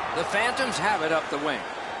 The Phantoms have it up the wing.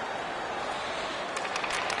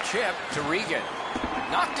 Chip to Regan.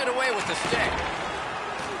 Knocked it away with the stick.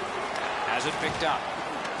 Has it picked up.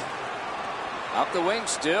 Up the wing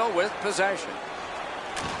still with possession.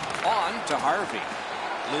 On to Harvey.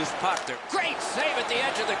 Loose puck there. Great save at the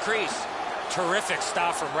edge of the crease. Terrific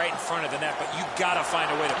stop from right in front of the net, but you got to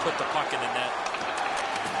find a way to put the puck in the net.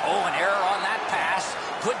 Oh, an error on that pass.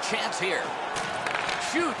 Good chance here.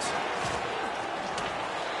 Shoots.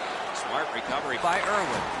 Smart recovery by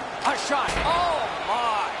Irwin. A shot. Oh,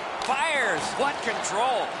 my. Fires. What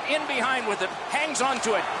control. In behind with it. Hangs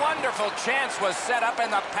onto it. Wonderful chance was set up,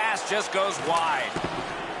 and the pass just goes wide.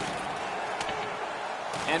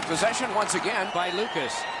 And possession once again by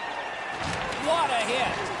Lucas. What a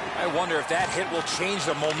hit. I wonder if that hit will change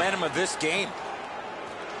the momentum of this game.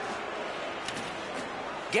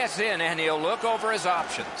 Gets in, and he'll look over his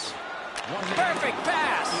options. Perfect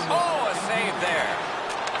pass. Oh, a save there.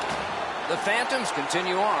 The Phantoms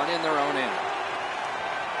continue on in their own end.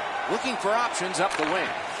 Looking for options up the wing.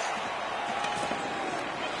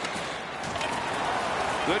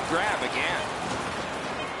 Good grab again.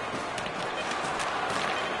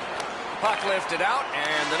 Puck lifted out,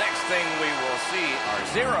 and the next thing we will see are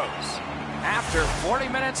zeros. After 40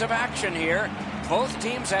 minutes of action here, both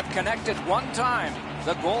teams have connected one time.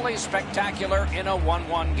 The goalie spectacular in a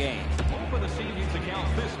 1-1 game. Open the savings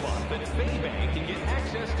account this month at Baybank and get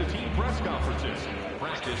access to team press conferences,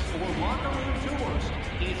 practice, or locker room tours.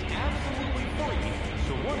 It's absolutely free,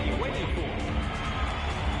 so what are you waiting for?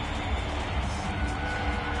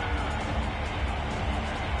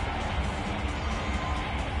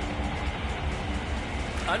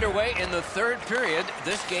 Underway in the third period,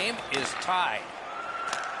 this game is tied.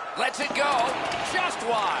 Lets it go, just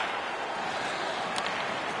wide.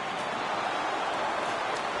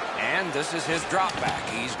 And this is his drop back.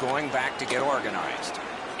 He's going back to get organized.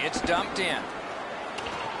 It's dumped in.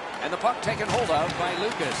 And the puck taken hold of by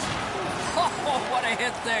Lucas. Oh, what a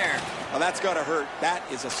hit there. Well, that's got to hurt. That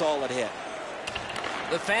is a solid hit.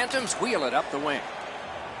 The Phantoms wheel it up the wing.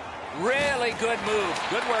 Really good move.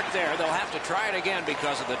 Good work there. They'll have to try it again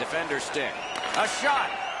because of the defender's stick. A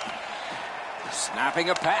shot. Snapping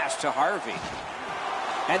a pass to Harvey.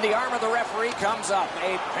 And the arm of the referee comes up.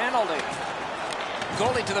 A penalty.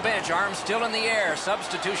 Goalie to the bench. Arm still in the air.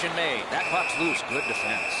 Substitution made. That puck's loose. Good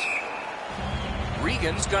defense.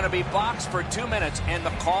 Regan's going to be boxed for 2 minutes, and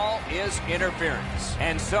the call is interference.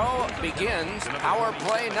 And so begins power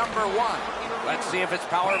play number 1. Let's see if it's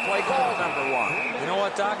power play goal number 1. You know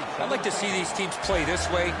what, Doc? I'd like to see these teams play this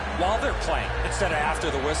way while they're playing instead of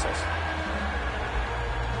after the whistles.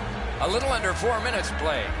 A little under 4 minutes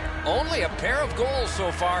played. Only a pair of goals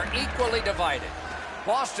so far, equally divided.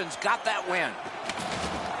 Boston's got that win.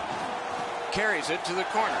 Carries it to the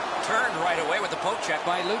corner. Turned right away with the poke check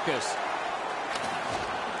by Lucas.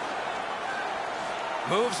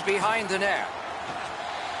 Moves behind the net.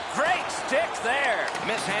 Great stick there.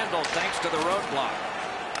 Mishandled thanks to the roadblock.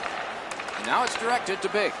 And now it's directed to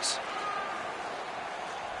Biggs.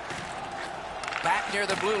 Back near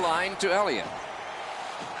the blue line to Elliott.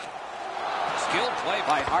 Skilled play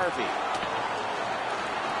by Harvey.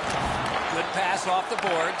 Good pass off the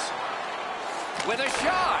boards. With a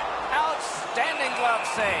shot. Outstanding glove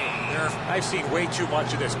save. I've seen way too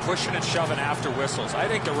much of this pushing and shoving after whistles. I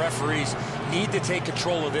think the referees need to take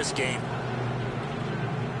control of this game.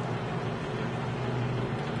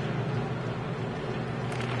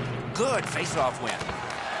 Good face-off win.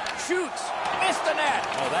 Shoots. Missed the net.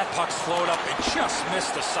 Oh, that puck slowed up and just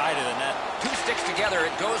missed the side of the net. 2 sticks together.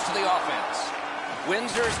 It goes to the offense.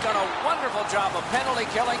 Windsor's done a wonderful job of penalty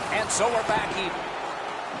killing, and so we're back even.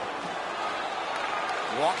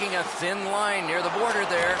 Walking a thin line near the border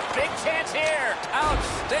there. Big chance here.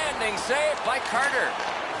 Outstanding save by Carter.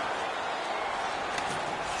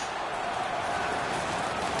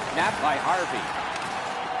 Napped by Harvey.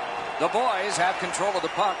 The boys have control of the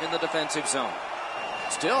puck in the defensive zone.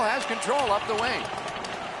 Still has control up the wing.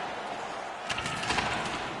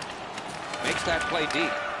 Makes that play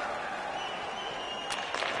deep.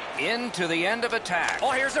 Into the end of attack.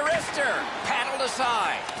 Oh, here's a wrister. Paddled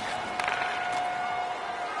aside.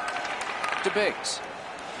 To Biggs.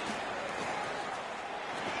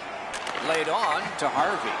 Laid on to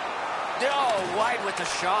Harvey. Oh, wide with the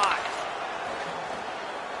shot.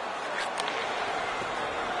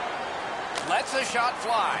 Lets the shot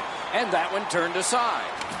fly. And that one turned aside.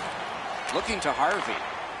 Looking to Harvey.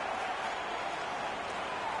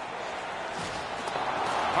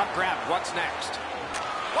 Puck grab. What's next?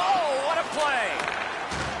 Whoa, what a play.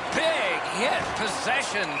 Big hit.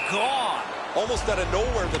 Possession gone. Almost out of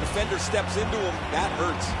nowhere, the defender steps into him. That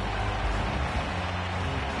hurts.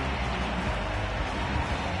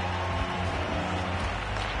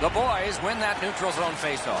 The boys win that neutral zone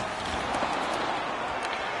faceoff.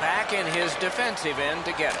 Back in his defensive end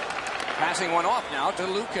to get it. Passing one off now to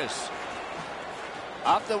Lucas.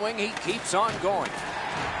 Up the wing, he keeps on going.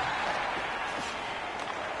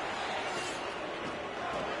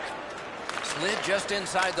 Slid just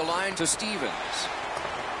inside the line to Stevens.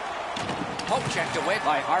 Poke checked away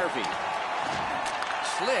by Harvey.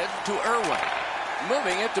 Slid to Irwin.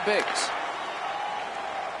 Moving it to Biggs.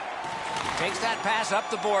 Takes that pass up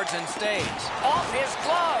the boards and stays. Off his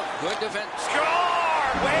glove. Good defense. Score!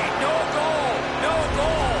 Wait, no goal. No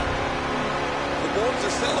goal. The boards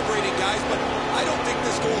are celebrating, guys, but I don't think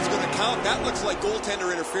this goal is going to count. That looks like goaltender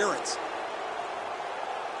interference.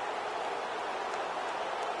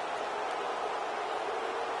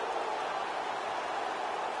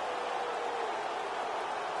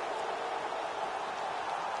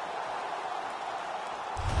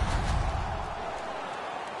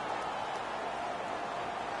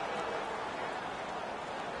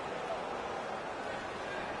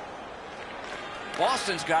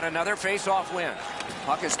 Boston's got another face-off win.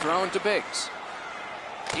 Puck is thrown to Biggs.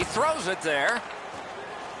 He throws it there.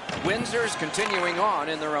 Windsor's continuing on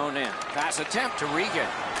in their own end. Pass attempt to Regan.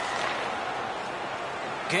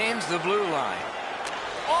 Gains the blue line.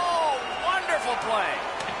 Oh, wonderful play.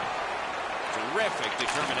 Terrific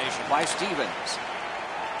determination by Stevens.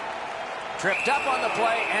 Tripped up on the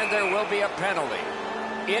play, and there will be a penalty.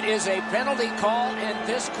 It is a penalty call, and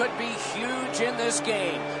this could be huge in this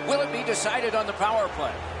game. Will it be decided on the power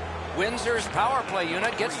play? Windsor's power play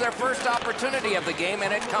unit gets their first opportunity of the game,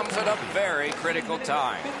 and it comes at a very critical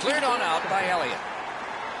time. Cleared on out by Elliott.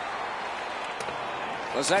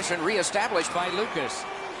 Possession reestablished by Lucas.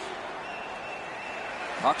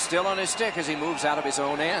 Puck still on his stick as he moves out of his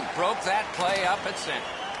own end. Broke that play up at center.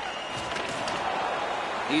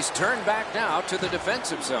 He's turned back now to the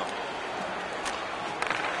defensive zone.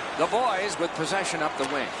 The boys with possession up the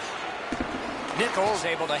wing. Nichols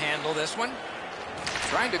able to handle this one.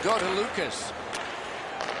 Trying to go to Lucas.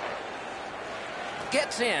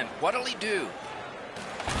 Gets in. What'll he do?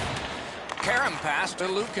 Karam pass to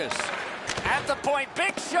Lucas. At the point,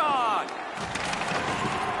 big shot!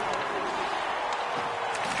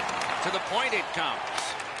 To the point it comes.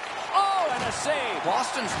 Oh, and a save.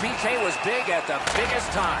 Boston's PK was big at the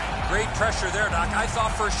biggest time. Great pressure there, Doc. I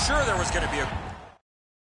thought for sure there was going to be a...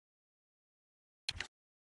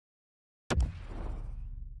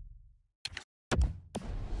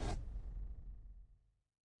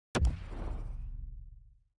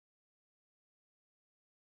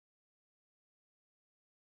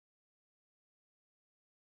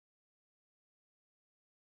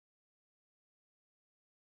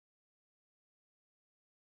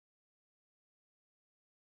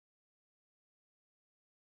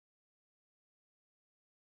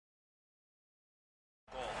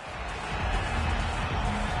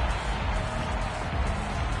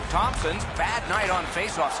 Thompson's bad night on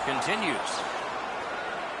faceoffs continues.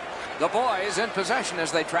 The boys in possession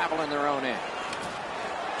as they travel in their own end.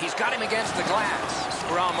 He's got him against the glass.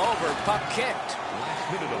 Scrum over, puck kicked.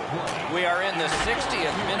 We are in the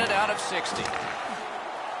 60th minute out of 60.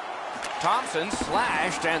 Thompson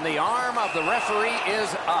slashed, and the arm of the referee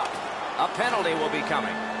is up. A penalty will be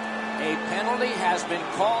coming. A penalty has been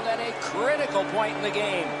called at a critical point in the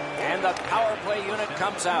game, and the power play unit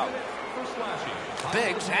comes out.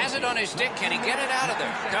 Biggs has it on his stick. Can he get it out of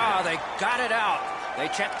there? Oh, they got it out. They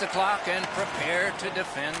check the clock and prepare to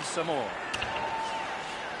defend some more.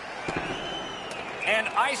 And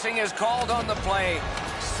icing is called on the play,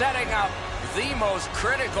 setting up the most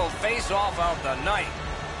critical face-off of the night.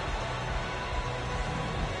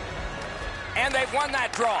 And they've won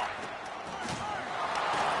that draw.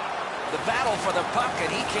 The battle for the puck,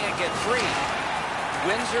 and he can't get free.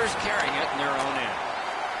 Windsor's carrying it in their own end.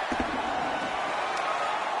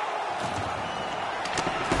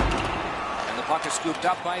 Puck is scooped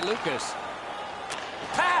up by Lucas.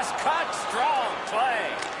 Pass cut, strong play.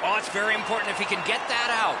 Oh, it's very important if he can get that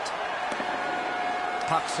out.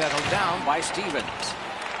 Puck settled down by Stevens.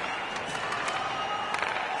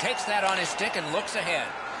 Takes that on his stick and looks ahead.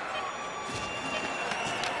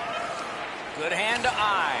 Good hand to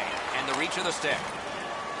eye and the reach of the stick.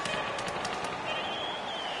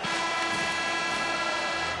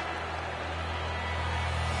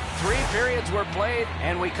 Three periods were played,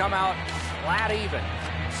 and we come out flat even.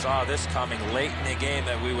 Saw this coming late in the game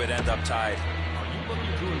that we would end up tied. Are you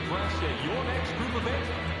looking to impress at your next group event?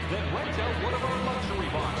 Then rent out one of our luxury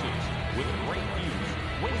boxes. With great views,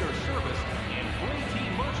 waiter service, and free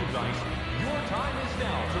team merchandise, your time is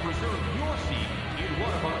now to reserve your seat in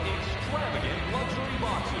one of our extravagant luxury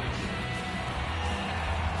boxes.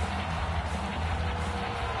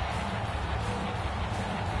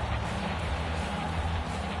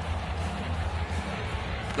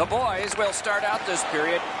 The boys will start out this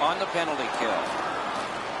period on the penalty kill.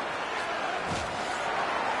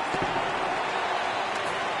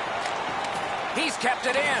 He's kept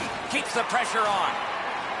it in. Keeps the pressure on.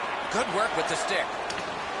 Good work with the stick.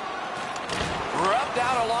 Rubbed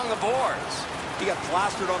out along the boards. He got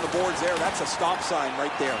plastered on the boards there. That's a stop sign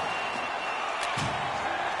right there.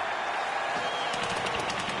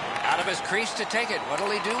 his crease to take it.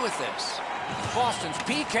 What'll he do with this? Boston's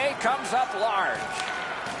PK comes up large.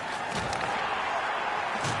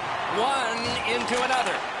 One into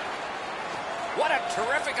another. What a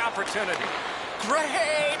terrific opportunity.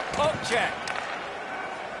 Great poke check.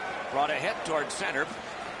 Brought ahead towards center.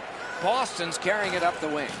 Boston's carrying it up the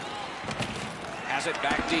wing. Has it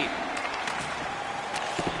back deep.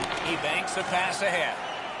 He banks a pass ahead.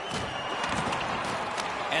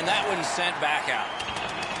 And that one's sent back out.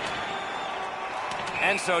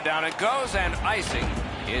 And so down it goes, and icing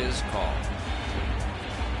is called.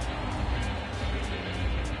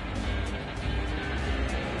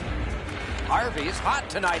 Harvey's hot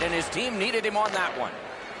tonight, and his team needed him on that one.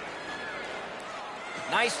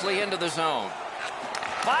 Nicely into the zone.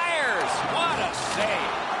 Fires! What a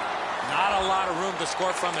save! Not a lot of room to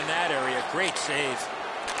score from in that area. Great save.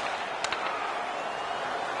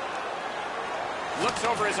 Looks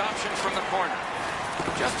over his options from the corner.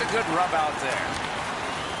 Just a good rub out there.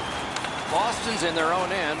 Boston's in their own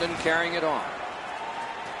end and carrying it on.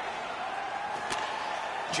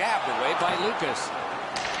 Jabbed away by Lucas.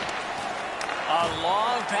 A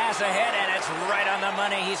long pass ahead, and it's right on the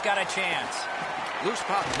money. He's got a chance. Loose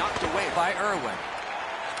puck knocked away by Irwin.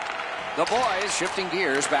 The boys shifting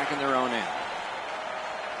gears back in their own end.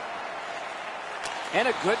 And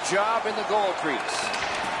a good job in the goal crease.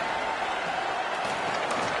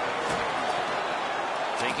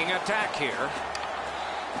 Taking attack here.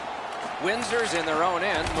 Windsor's in their own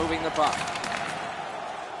end, moving the puck.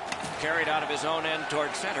 Carried out of his own end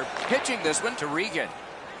towards center. Pitching this one to Regan.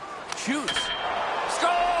 Shoots.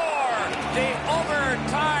 Score! The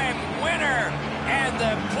overtime winner! And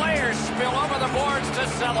the players spill over the boards to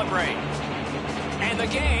celebrate. And the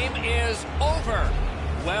game is over.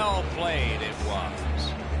 Well played it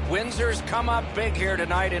was. Windsor's come up big here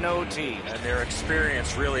tonight in OT. And their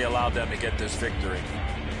experience really allowed them to get this victory.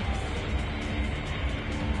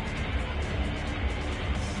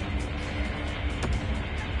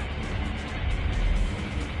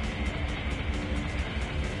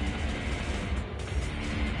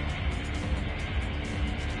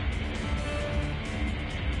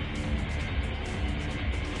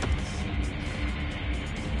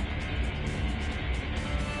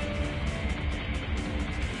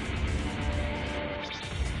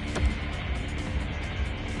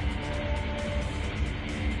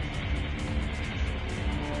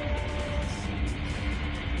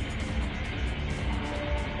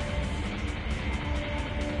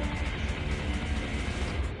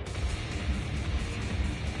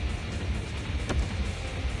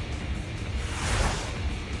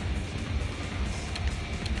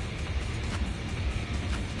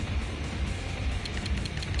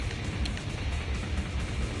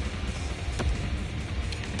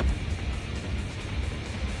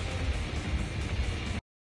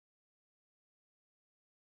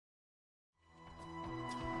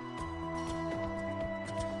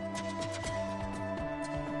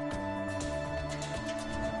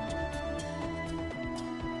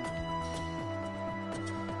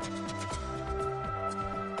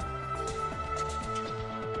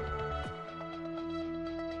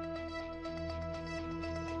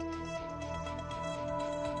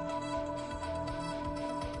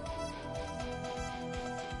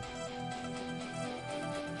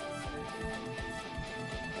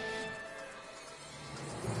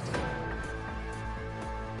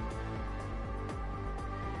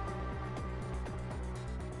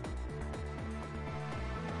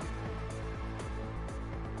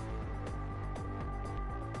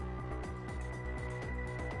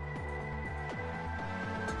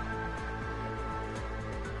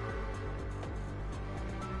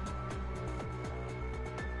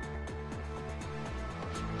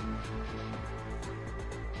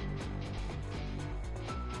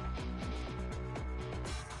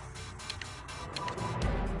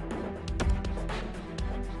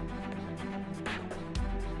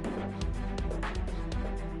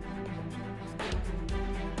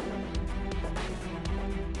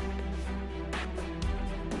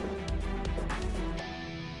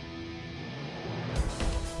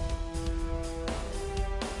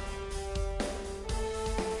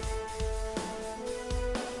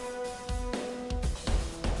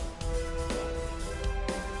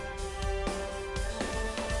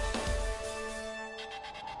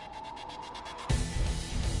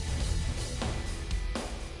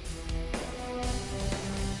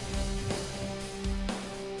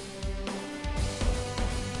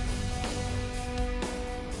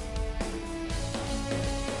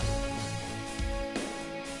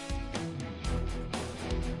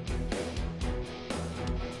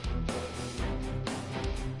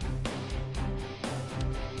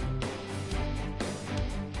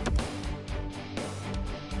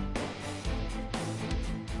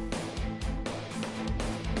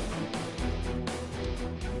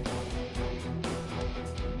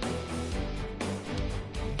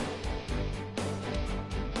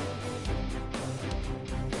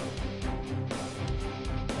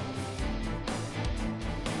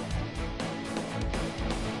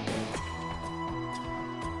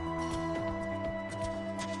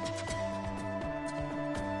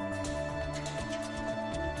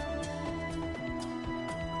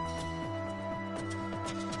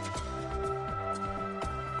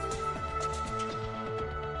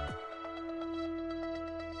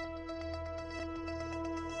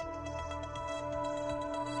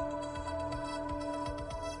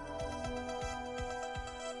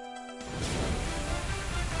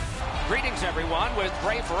 Greetings, everyone. With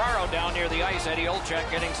Ray Ferraro down near the ice, Eddie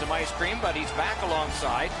Olczyk getting some ice cream, but he's back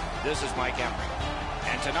alongside. This is Mike Emery.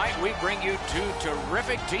 And tonight we bring you two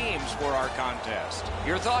terrific teams for our contest.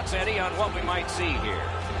 Your thoughts, Eddie, on what we might see here?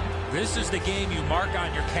 This is the game you mark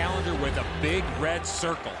on your calendar with a big red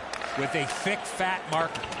circle with a thick, fat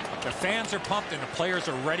marker. The fans are pumped and the players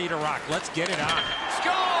are ready to rock. Let's get it on.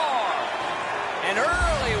 Score! An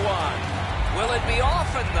early one. Will it be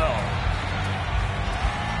often, though?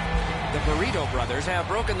 The Burrito brothers have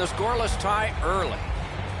broken the scoreless tie early.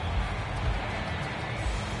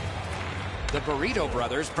 The Burrito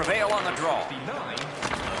brothers prevail on the draw.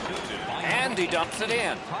 And he dumps it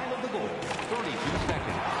in. Time of the goal, 32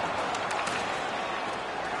 seconds.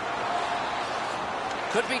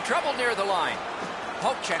 Could be trouble near the line.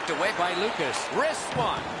 Poke checked away by Lucas. Wrist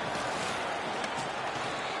one.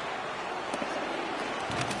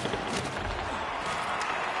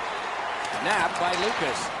 Nabbed by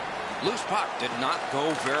Lucas. Loose puck did not go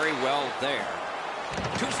very well there.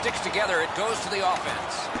 Two sticks together, it goes to the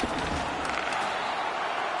offense.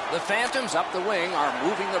 The Phantoms up the wing are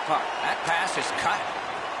moving the puck. That pass is cut.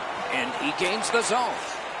 And he gains the zone.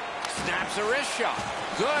 Snaps a wrist shot.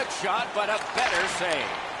 Good shot, but a better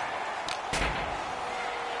save.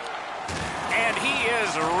 And he is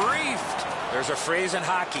reefed. There's a phrase in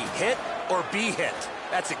hockey, hit or be hit.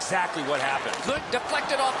 That's exactly what happened. Good,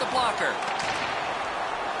 deflected off the blocker.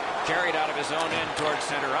 Carried out of his own end towards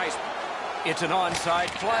center ice. It's an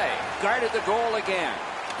onside play. Guarded the goal again.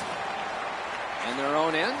 And their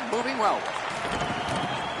own end, moving well.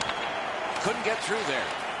 Couldn't get through there.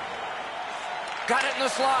 Got it in the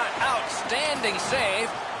slot. Outstanding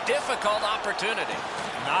save. Difficult opportunity.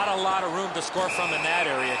 Not a lot of room to score from in that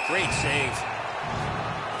area. Great save.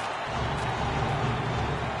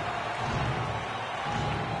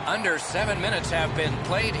 Under 7 minutes have been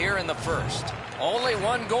played here in the first. Only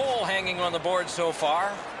one goal hanging on the board so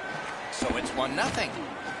far. So it's 1-0.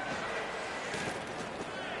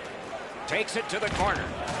 Takes it to the corner.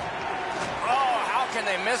 Oh, how can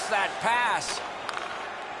they miss that pass?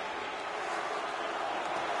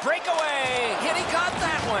 Breakaway. Hit, he got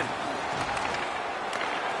that one.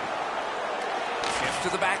 Shifts to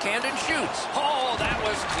the backhand and shoots. Oh, that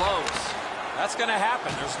was close. That's going to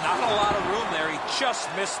happen. There's not a lot of room there. He just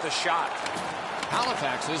missed the shot.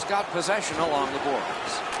 Halifax has got possession along the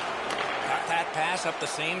boards. Got that pass up the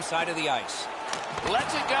same side of the ice.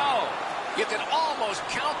 Lets it go. You can almost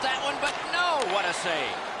count that one, but no, what a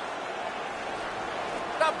save.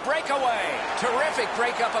 The breakaway. Terrific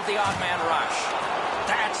breakup of the odd man rush.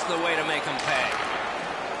 That's the way to make him pay.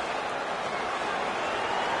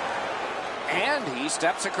 And he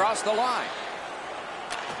steps across the line.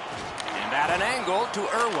 And at an angle to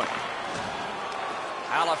Irwin.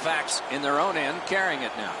 Halifax in their own end, carrying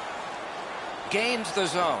it now. Gains the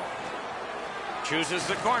zone. Chooses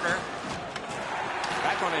the corner.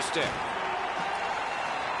 Back on his stick.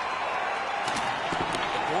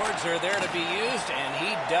 The boards are there to be used, and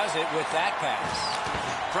he does it with that pass.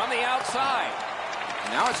 From the outside.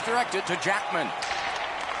 Now it's directed to Jackman.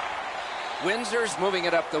 Windsor's moving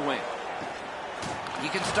it up the wing. He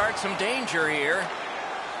can start some danger here.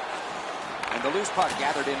 And the loose puck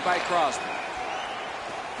gathered in by Crosby.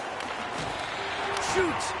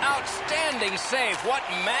 Shoots. Outstanding save. What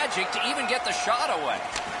magic to even get the shot away.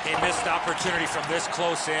 He missed opportunity from this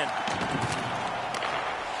close in.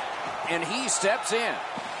 And he steps in.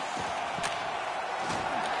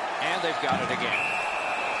 And they've got it again.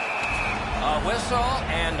 A whistle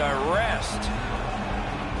and a rest.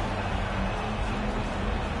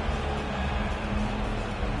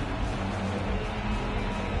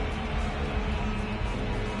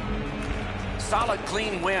 Solid,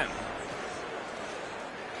 clean win.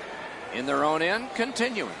 In their own end,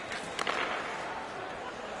 continuing.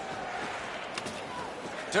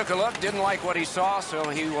 Took a look, didn't like what he saw, so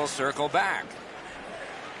he will circle back.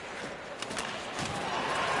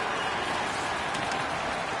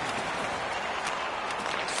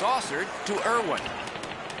 Saucered to Irwin.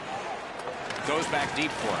 Goes back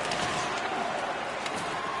deep for it.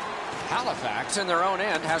 Halifax in their own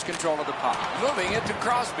end has control of the puck. Moving it to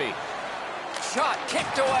Crosby. Shot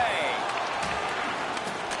kicked away.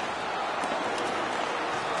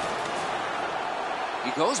 He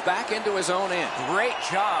goes back into his own end. Great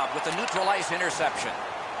job with the neutral ice interception.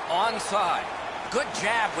 Onside. Good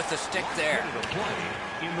jab with the stick there.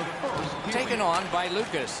 Taken on by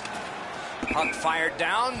Lucas. Puck fired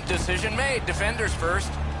down. Decision made. Defenders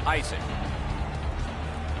first. Icing.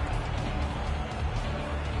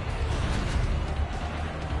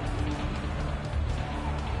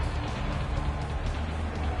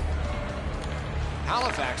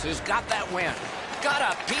 Halifax has got that win. got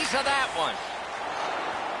a piece of that one.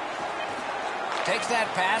 Takes that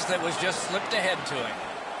pass that was just slipped ahead to him.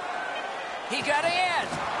 He got in.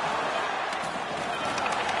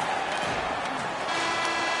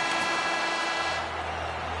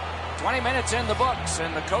 "20 minutes in the books,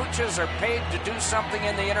 and the coaches are paid to do something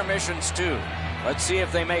in the intermissions too. Let's see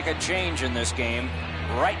if they make a change in this game.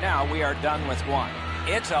 Right now, we are done with one.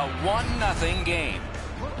 It's a 1-0 game.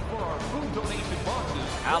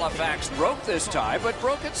 Halifax broke this tie, but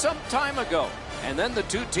broke it some time ago. And then the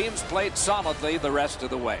two teams played solidly the rest of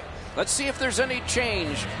the way. Let's see if there's any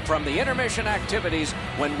change from the intermission activities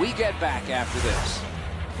when we get back after this.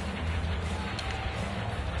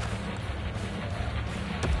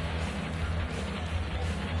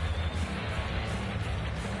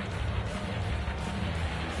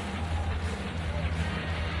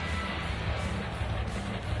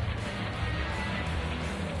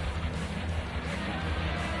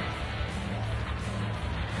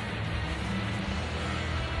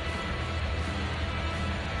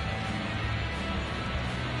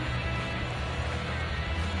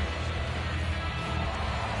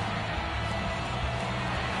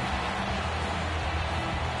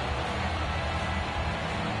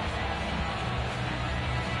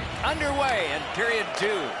 Underway in period 2.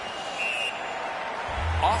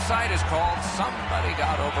 Offside is called. Somebody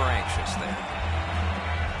got over anxious there.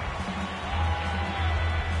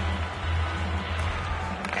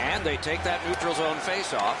 And they take that neutral zone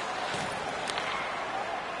face-off.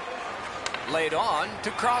 Laid on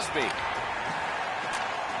to Crosby.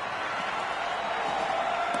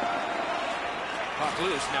 Puck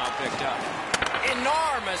loose, now picked up.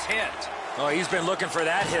 Enormous hit. Oh, he's been looking for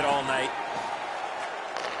that hit all night.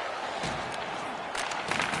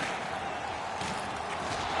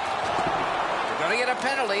 Going to get a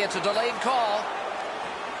penalty. It's a delayed call.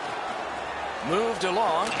 Moved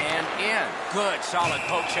along and in. Good, solid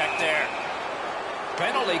poke check there.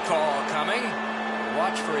 Penalty call coming.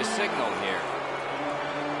 Watch for his signal here.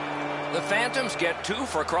 The Phantoms get 2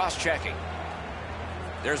 for cross-checking.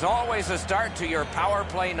 There's always a start to your power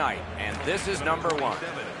play night, and this is number 1.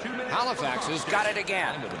 Halifax has got it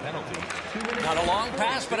again. Not a long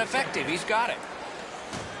pass, but effective. He's got it.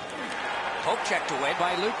 Poke checked away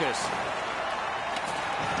by Lucas.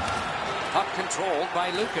 Puck controlled by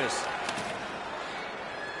Lucas.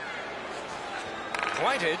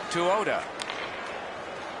 Pointed to Oda.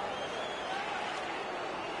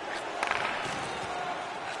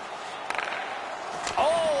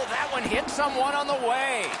 Oh, that one hit someone on the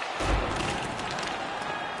way.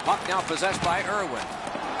 Puck now possessed by Irwin.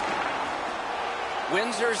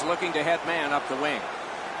 Windsor's looking to head man up the wing.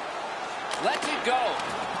 Lets it go.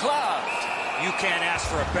 Gloved. You can't ask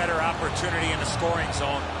for a better opportunity in the scoring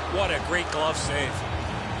zone. What a great glove save.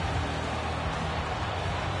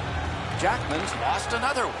 Jackman's lost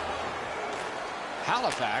another one.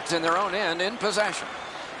 Halifax in their own end in possession.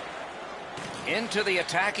 Into the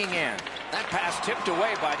attacking end. That pass tipped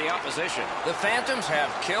away by the opposition. The Phantoms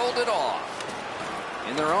have killed it off.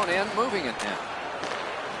 In their own end, moving it now.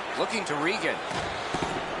 Looking to Regan.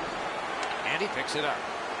 And he picks it up.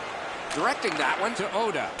 Directing that one to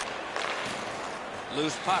Oda.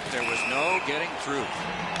 Loose puck. There was no getting through.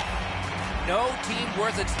 No team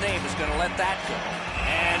worth its name is going to let that go.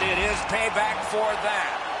 And it is payback for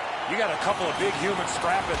that. You got a couple of big humans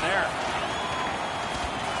scrapping there.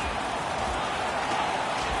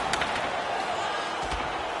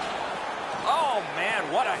 Oh,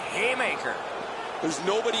 man, what a haymaker. There's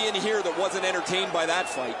nobody in here that wasn't entertained by that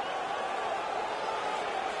fight.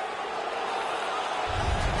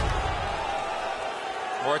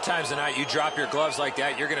 More times than not, you drop your gloves like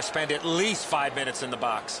that, you're going to spend at least 5 minutes in the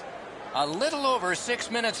box. A little over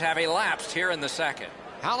 6 minutes have elapsed here in the second.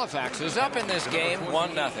 Halifax is up in this game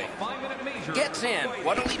 1-0. Gets in.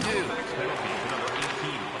 What'll he do?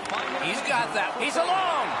 He's got that. He's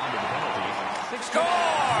alone. Score!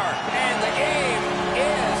 And the game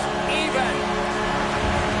is even.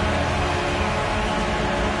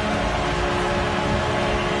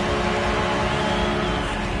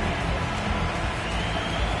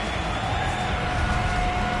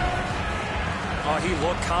 Oh, he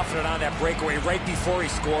looked confident on that breakaway right before he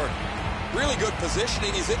scored. Really good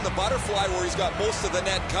positioning. He's in the butterfly where he's got most of the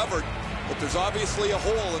net covered, but there's obviously a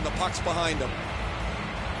hole and the puck's behind him.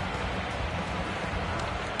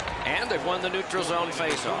 And they've won the neutral zone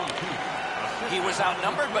faceoff. He was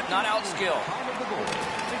outnumbered but not outskilled.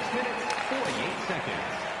 6 minutes, 48 seconds.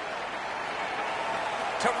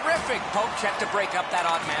 Terrific poke check to break up that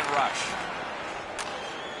odd man rush.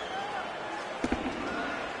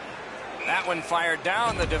 That one fired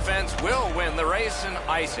down. The defense will win the race, and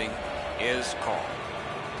icing is called.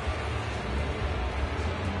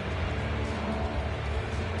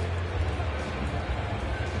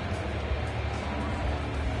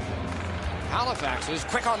 Halifax is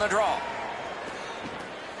quick on the draw.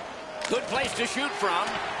 Good place to shoot from.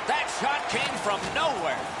 That shot came from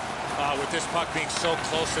nowhere. With this puck being so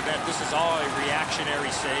close to net, this is all a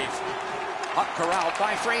reactionary save. Puck corralled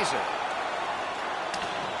by Fraser.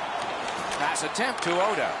 Pass attempt to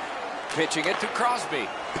Oda. Pitching it to Crosby.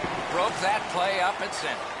 Broke that play up at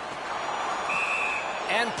center.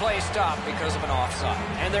 And play stopped because of an offside.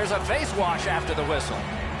 And there's a face wash after the whistle.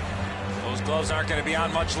 Those gloves aren't going to be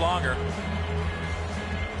on much longer.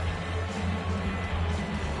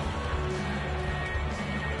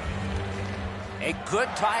 A good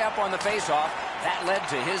tie-up on the face-off. That led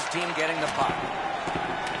to his team getting the puck.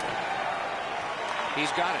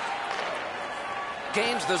 He's got it.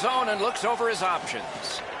 Gains the zone and looks over his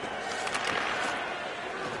options.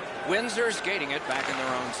 Windsor skating it back in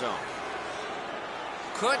their own zone.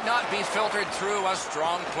 Could not be filtered through. A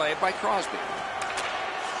strong play by Crosby.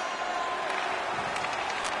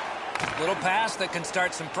 Little pass that can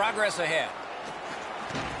start some progress ahead.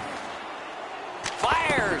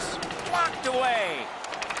 Fires! Blocked away.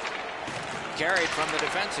 Carried from the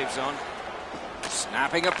defensive zone.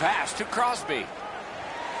 Snapping a pass to Crosby.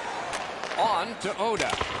 On to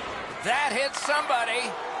Oda. That hits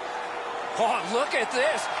somebody. Oh, look at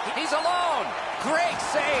this. He's alone. Great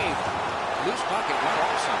save. Loose puck, it went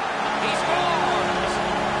off somewhere. He scores.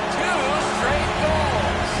 2 straight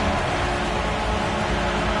goals.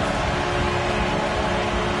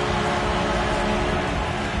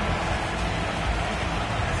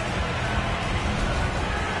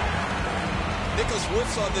 Nicholas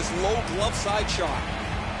whiffs on this low glove side shot.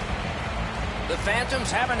 The Phantoms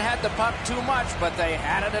haven't had the puck too much, but they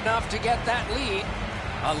had it enough to get that lead.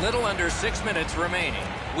 A little under 6 minutes remaining.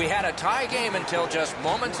 We had a tie game until just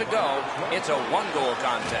moments ago. It's a 1-goal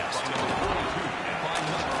contest.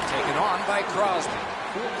 Taken on by Crosby.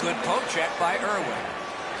 Good poke check by Irwin.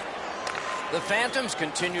 The Phantoms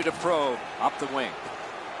continue to probe up the wing.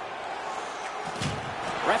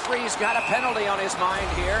 Referee's got a penalty on his mind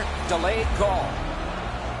here. Delayed call.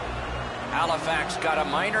 Halifax got a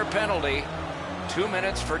minor penalty. 2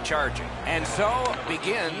 minutes for charging. And so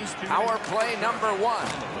begins power play number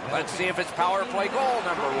 1. Let's see if it's power play goal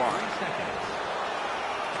number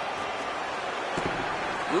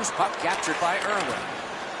 1. Loose puck captured by Irwin.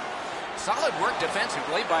 Solid work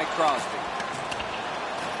defensively by Crosby.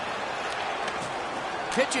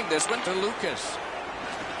 Pitching this one to Lucas.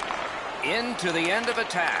 Into the end of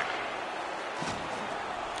attack.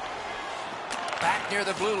 Back near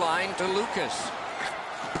the blue line to Lucas.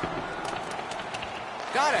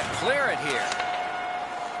 Got to clear it here.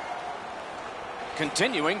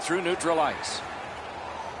 Continuing through neutral ice.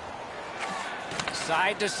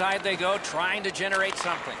 Side to side they go, trying to generate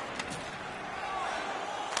something.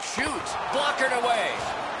 Shoots, blockered away.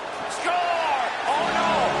 Score! Oh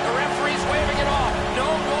no! The referee's waving it off.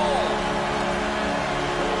 No goal.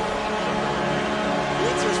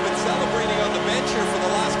 Windsor's been celebrating on the bench here for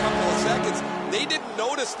the last couple of seconds. They didn't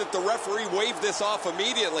notice that the referee waved this off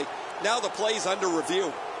immediately. Now the play's under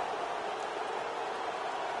review.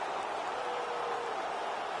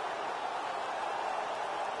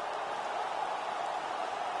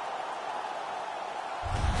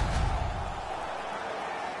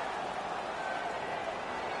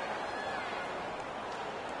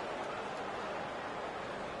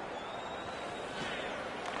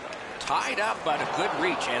 Tied up, but a good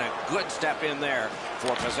reach and a good step in there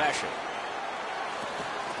for possession.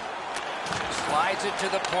 Slides it to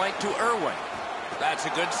the point to Irwin. That's a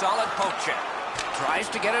good solid poke check. Tries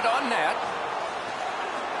to get it on net.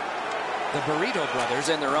 The Burrito brothers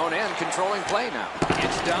in their own end controlling play now.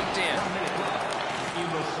 It's dumped in.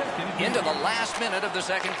 Into the last minute of the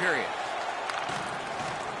second period.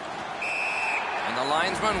 And the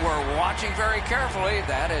linesmen were watching very carefully.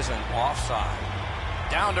 That is an offside.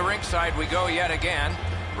 Down to ringside we go yet again.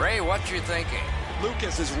 Ray, what you thinking?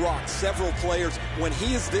 Lucas has rocked several players. When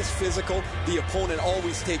he is this physical, the opponent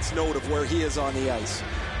always takes note of where he is on the ice.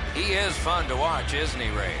 He is fun to watch, isn't he,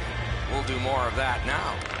 Ray? We'll do more of that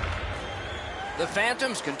now. The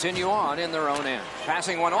Phantoms continue on in their own end.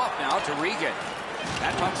 Passing one off now to Regan.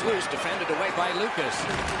 That puck's loose, defended away by Lucas.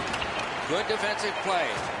 Good defensive play.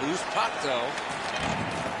 Loose puck, though.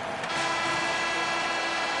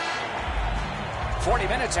 40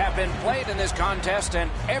 minutes have been played in this contest,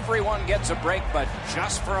 and everyone gets a break, but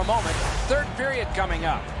just for a moment. Third period coming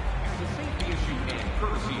up. As a safety issue and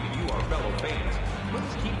courtesy to you, our fellow fans,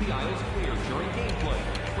 please keep the aisles clear during gameplay.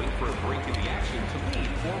 Wait for a break in the action to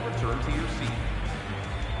leave or return to your seat.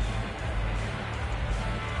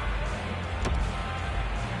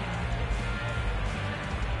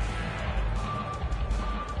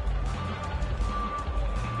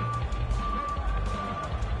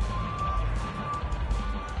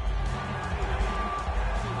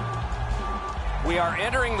 We are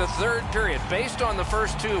entering the third period. Based on the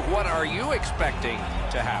first two, what are you expecting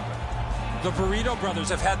to happen? The Burrito brothers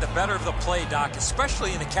have had the better of the play, Doc,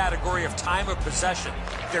 especially in the category of time of possession.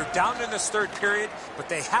 They're down in this third period, but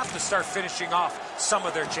they have to start finishing off some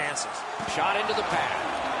of their chances. Shot into the pad.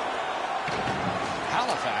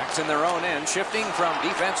 Halifax in their own end, shifting from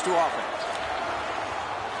defense to offense.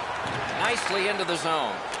 Nicely into the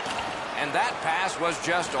zone. And that pass was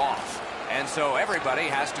just off. And so everybody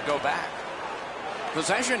has to go back.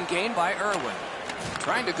 Possession gained by Irwin.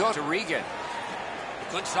 Trying to go to Regan.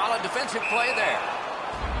 Good solid defensive play there.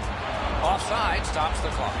 Offside stops the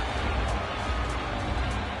clock.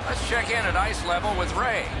 Let's check in at ice level with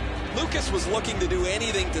Ray. Lucas was looking to do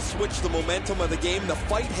anything to switch the momentum of the game. The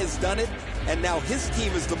fight has done it, and now his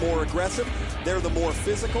team is the more aggressive. They're the more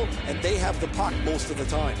physical, and they have the puck most of the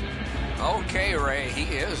time. Okay, Ray, he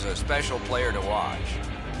is a special player to watch.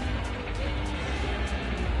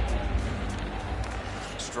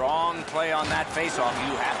 Strong play on that faceoff.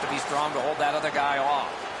 You have to be strong to hold that other guy off.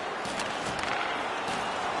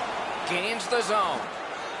 Gains the zone.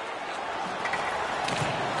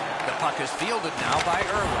 The puck is fielded now by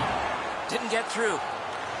Irwin. Didn't get through.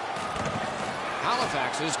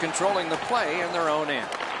 Halifax is controlling the play in their own end.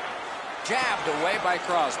 Jabbed away by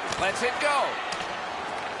Crosby. Lets it go.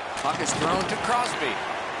 Puck is thrown to Crosby.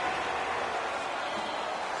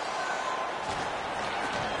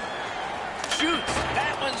 Shoots.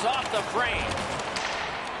 That one's off the frame.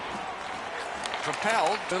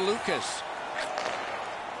 Propelled to Lucas.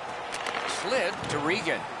 Slid to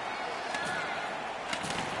Regan.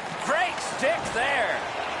 Great stick there.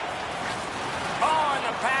 Oh, and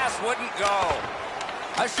the pass wouldn't go.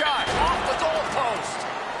 A shot off the goal post.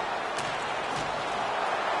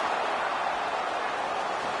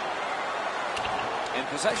 And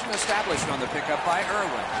possession established on the pickup by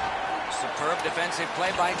Irwin. Superb defensive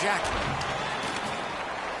play by Jackman.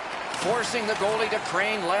 Forcing the goalie to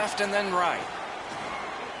crane left and then right.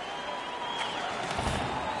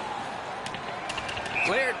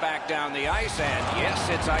 Cleared back down the ice, and yes,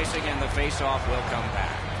 it's icing, and the faceoff will come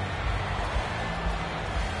back.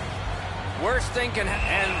 Worst thinking,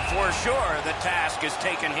 and for sure, the task is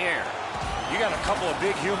taken here. You got a couple of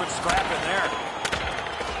big humans scrapping there.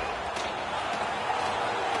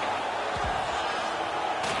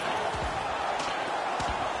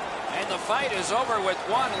 The fight is over with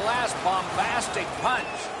one last bombastic punch.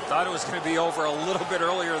 Thought it was going to be over a little bit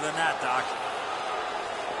earlier than that, Doc.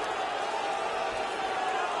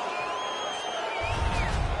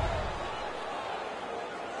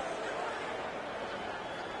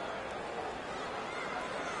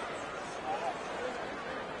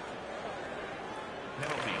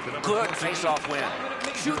 Good face-off win.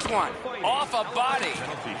 Shoots one. Off a body.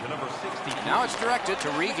 Now it's directed to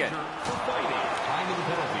Regan.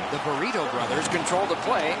 The Burrito brothers control the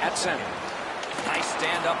play at center. Nice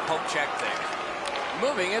stand-up poke check there.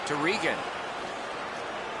 Moving it to Regan.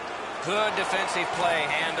 Good defensive play,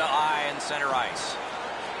 hand to eye in center ice.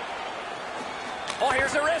 Oh,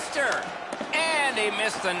 here's a wrister. And he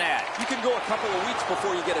missed the net. You can go a couple of weeks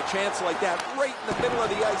before you get a chance like that. Right in the middle of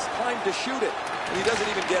the ice, time to shoot it. And he doesn't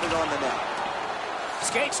even get it on the net.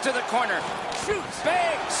 Skates to the corner. Shoots.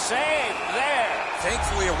 Big save there.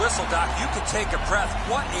 Thankfully a whistle, Doc. You could take a breath.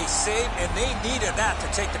 What a save, and they needed that to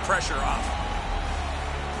take the pressure off.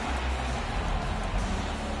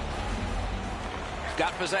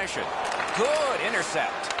 Got possession. Good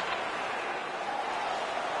intercept.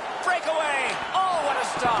 Breakaway. Oh, what a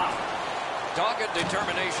stop. Dogged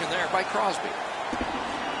determination there by Crosby.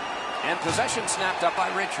 And possession snapped up by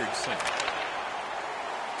Richardson.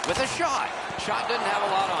 With a shot. Shot didn't have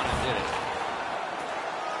a lot on it, did it?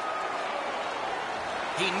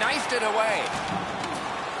 He knifed it away.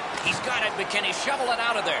 He's got it, but can he shovel it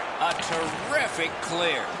out of there? A terrific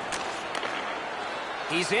clear.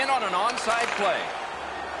 He's in on an onside play.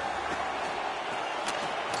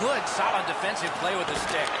 Good, solid defensive play with the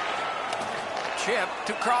stick. Chip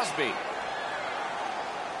to Crosby.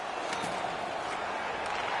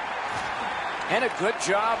 And a good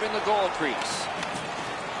job in the goal crease.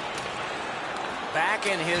 Back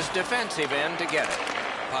in his defensive end to get it.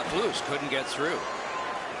 Puck loose, couldn't get through.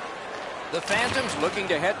 The Phantoms looking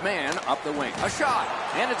to head man up the wing. A shot,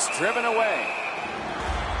 and it's driven away.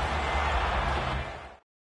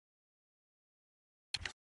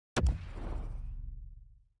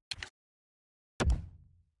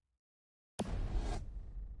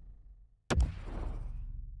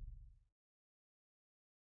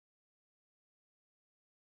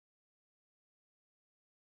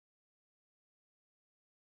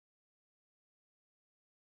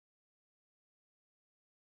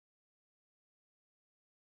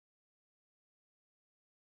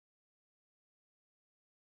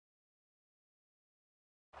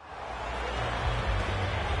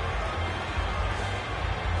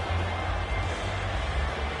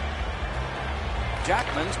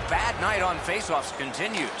 Jackman's bad night on faceoffs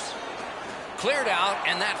continues. Cleared out,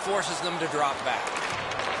 and that forces them to drop back.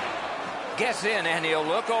 Gets in, and he'll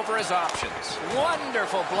look over his options.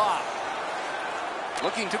 Wonderful block.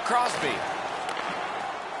 Looking to Crosby.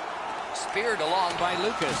 Speared along by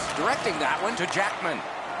Lucas. Directing that one to Jackman.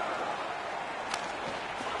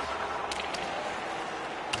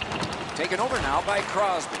 Taken over now by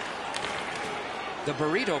Crosby. The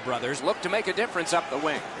Burrito brothers look to make a difference up the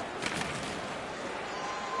wing.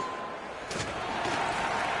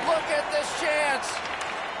 Look at this chance.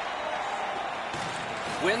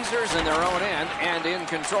 Windsor's in their own end and in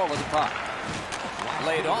control of the puck.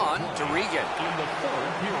 Laid on to Regan. In the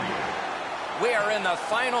third period. We are in the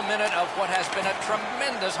final minute of what has been a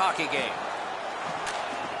tremendous hockey game.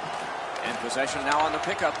 And possession now on the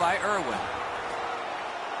pickup by Irwin.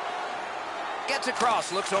 Gets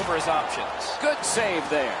across, looks over his options. Good save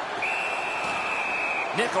there.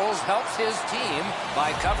 Nichols helps his team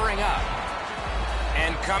by covering up.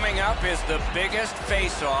 And coming up is the biggest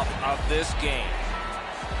face-off of this game.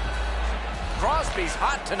 Crosby's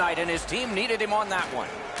hot tonight, and his team needed him on that one.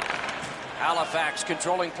 Halifax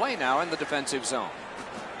controlling play now in the defensive zone.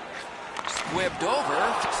 Squibbed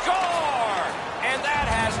over. Score! And that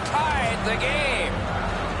has tied the game.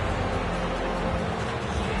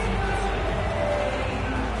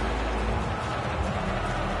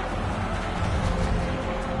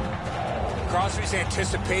 Crosby's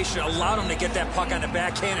anticipation allowed him to get that puck on the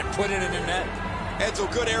backhand and put it in the net.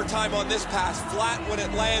 Edzo, good airtime on this pass. Flat when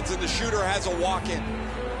it lands, and the shooter has a walk-in.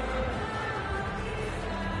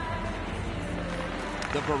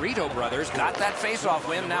 The Burrito brothers got that face-off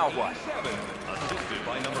win. Now what? Assisted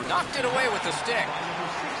by number Knocked it away with the stick.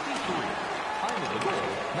 number 63. Time of the goal,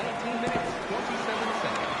 19 minutes, 27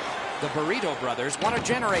 seconds. The Burrito brothers want to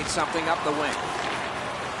generate something up the wing.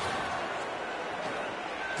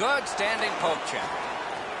 Good standing poke check.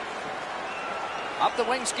 Up the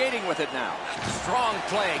wing skating with it now. Strong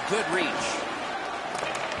play, good reach.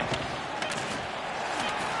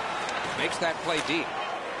 Makes that play deep.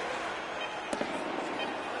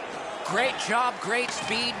 Great job, great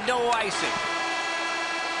speed, no icing.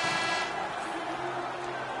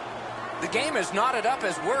 The game is knotted up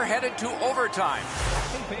as we're headed to overtime.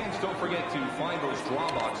 Hey fans, don't forget to find those draw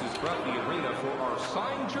boxes throughout the arena for our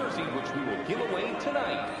signed jersey, which we will give away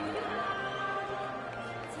tonight.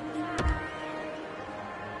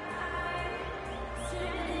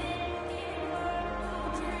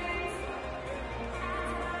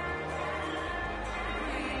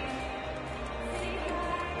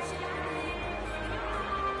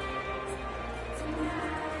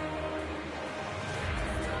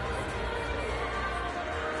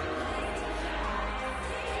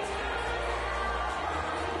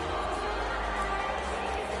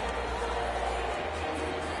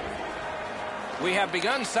 We have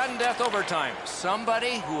begun sudden death overtime.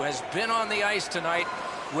 Somebody who has been on the ice tonight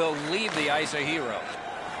will leave the ice a hero.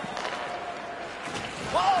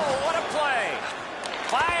 Whoa, what a play!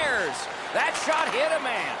 Fires! That shot hit a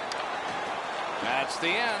man. That's the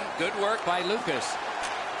end. Good work by Lucas.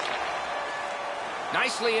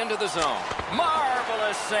 Nicely into the zone.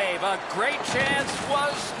 Marvelous save. A great chance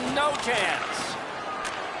was no chance.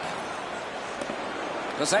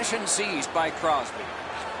 Possession seized by Crosby.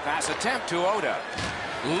 Pass attempt to Oda.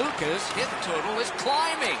 Lucas, hit total is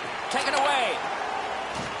climbing. Taken away.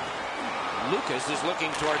 Lucas is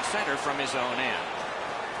looking towards center from his own end.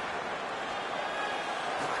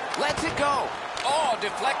 Lets it go. Oh,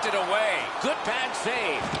 deflected away. Good pad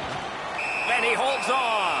save. And he holds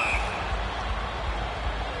on.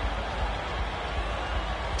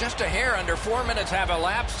 Just a hair under 4 minutes have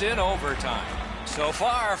elapsed in overtime. So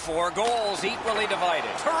far, 4 goals equally divided.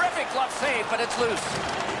 Terrific glove save, but it's loose.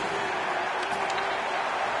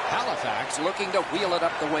 Halifax looking to wheel it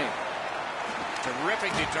up the wing.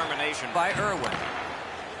 Terrific determination by Irwin.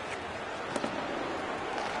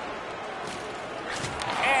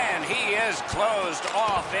 And he is closed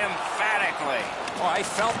off emphatically. Oh, I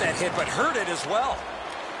felt that hit, but heard it as well.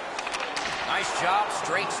 Nice job,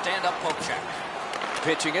 straight stand-up poke check.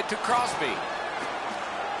 Pitching it to Crosby.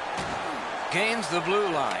 Gains the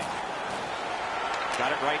blue line.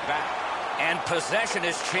 Got it right back. And possession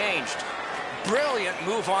is changed. Brilliant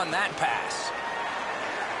move on that pass.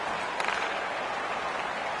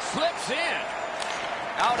 Slips in.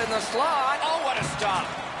 Out in the slot. Oh, what a stop.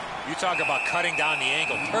 You talk about cutting down the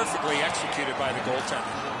angle. Perfectly executed by the goaltender.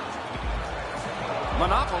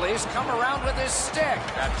 Monopolies come around with his stick.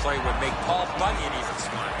 That play would make Paul Bunyan even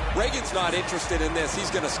smile. Reagan's not interested in this.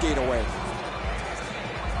 He's going to skate away.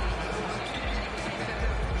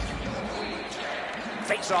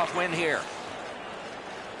 Face-off win here.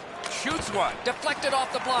 shoots one. Deflected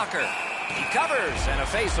off the blocker. He covers, and a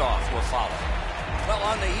face-off will follow. Well,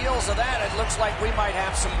 on the heels of that, it looks like we might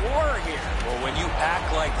have some war here. Well, when you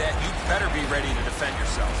act like that, you better be ready to defend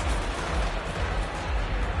yourself.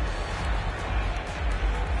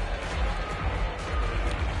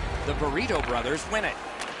 The Burrito brothers win it.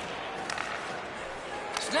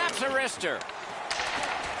 Snaps a wrister.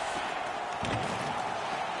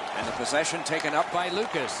 And the possession taken up by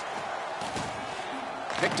Lucas.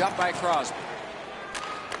 Picked up by Crosby.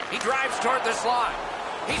 He drives toward the slot.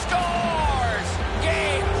 He scores!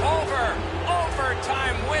 Game over.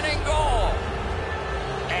 Overtime winning goal.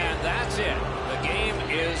 And that's it. The game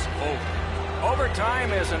is over.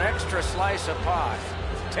 Overtime is an extra slice of pie.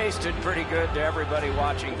 Tasted pretty good to everybody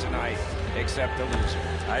watching tonight, except the loser.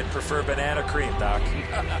 I'd prefer banana cream, Doc.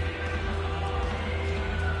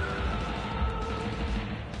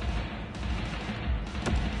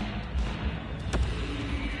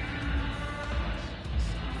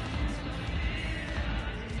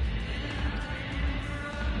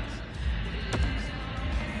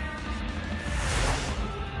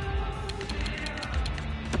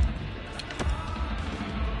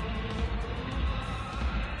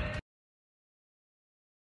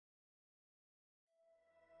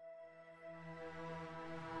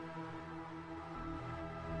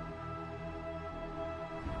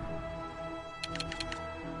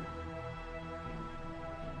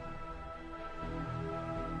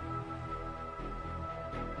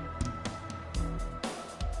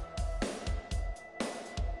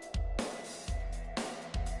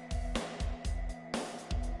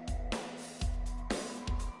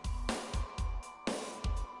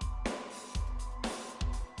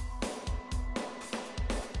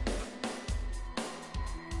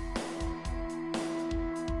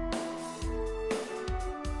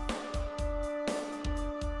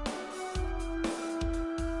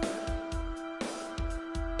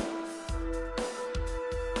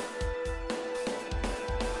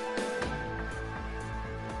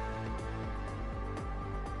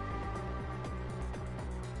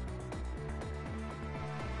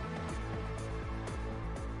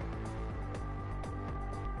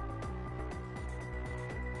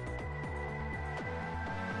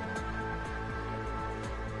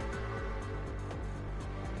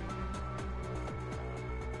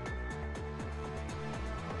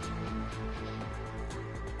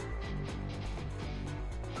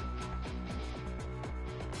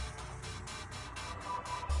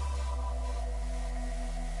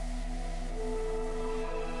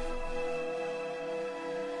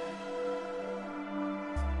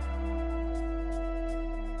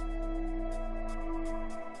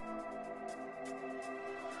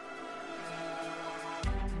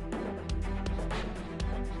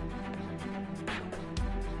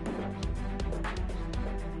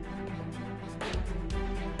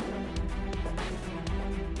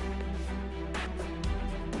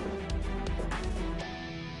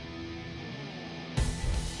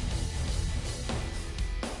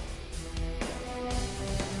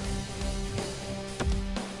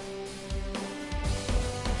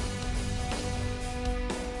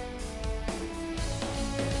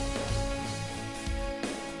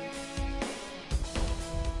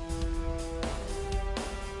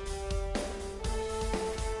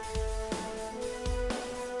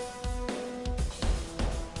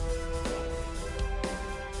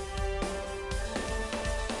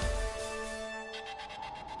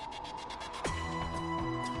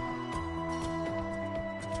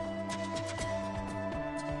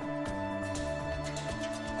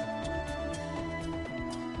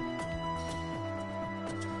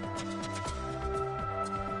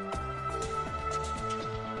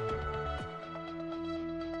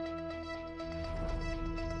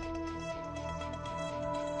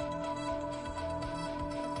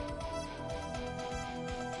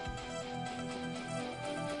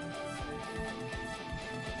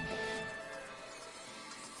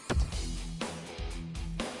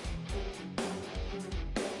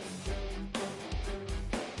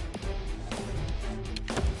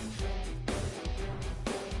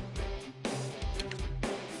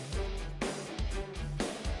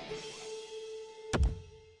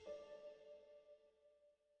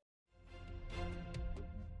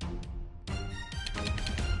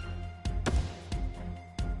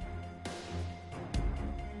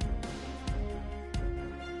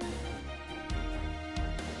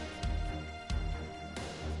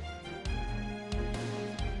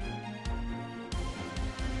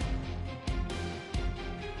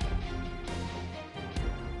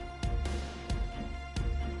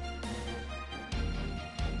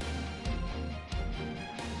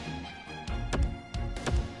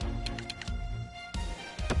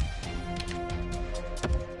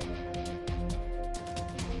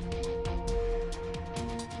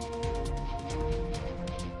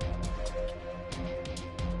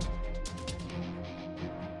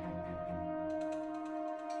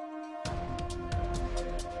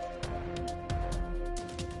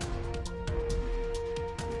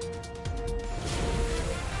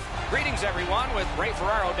 Greetings, everyone, with Ray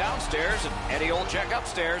Ferraro downstairs and Eddie Olczyk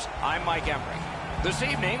upstairs. I'm Mike Emery. This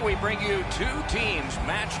evening, we bring you two teams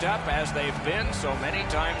matched up as they've been so many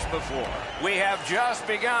times before. We have just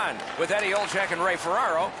begun. With Eddie Olczyk and Ray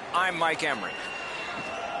Ferraro, I'm Mike Emery.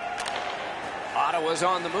 Ottawa's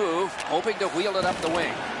on the move, hoping to wheel it up the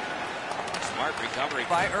wing. Smart recovery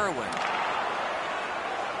by Irwin.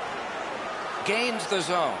 Gains the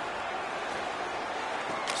zone.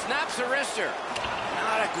 Snaps a wrister.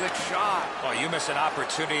 Not a good shot. Oh, you miss an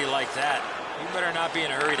opportunity like that. You better not be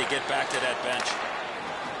in a hurry to get back to that bench.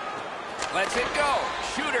 Lets it go.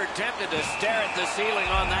 Shooter tempted to stare at the ceiling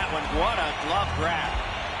on that one. What a glove grab.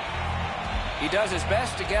 He does his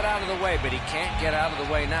best to get out of the way, but he can't get out of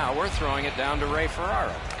the way now. We're throwing it down to Ray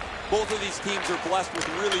Ferraro. Both of these teams are blessed with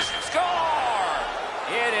really... Score!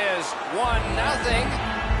 It is 1-0.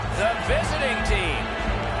 The visiting team.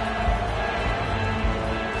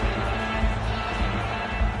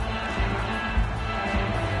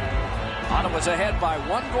 Ottawa's ahead by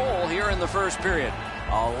 1 goal here in the first period.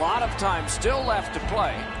 A lot of time still left to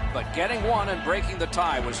play, but getting one and breaking the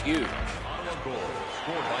tie was huge. Ottawa goal,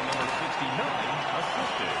 scored by number 69,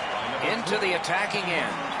 assisted by number Into the attacking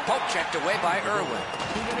end. Poke checked away by Irwin.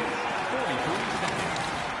 2 minutes, 43 seconds.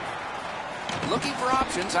 Looking for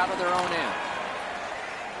options out of their own end.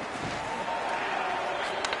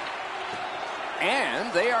 And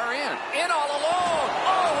they are in. In all alone.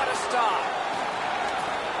 Oh, what a stop.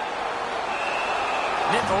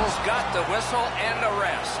 Nichols got the whistle and a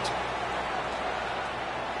rest.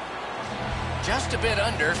 Just a bit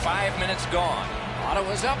under 5 minutes gone.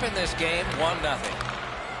 Ottawa's up in this game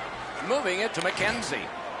 1-0. Moving it to McKenzie.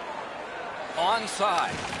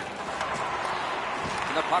 Onside.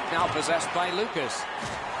 And the puck now possessed by Lucas.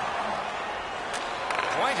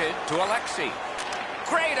 Pointed to Alexi.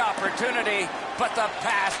 Great opportunity, but the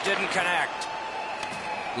pass didn't connect.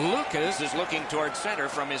 Lucas is looking toward center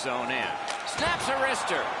from his own end. Snaps a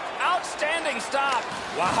wrister. Outstanding stop.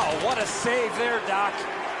 Wow, what a save there, Doc.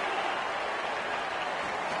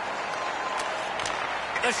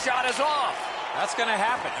 The shot is off. That's going to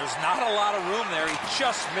happen. There's not a lot of room there. He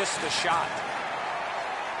just missed the shot.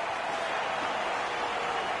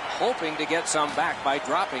 Hoping to get some back by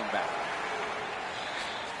dropping back.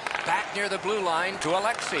 Back near the blue line to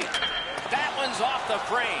Alexi. That one's off the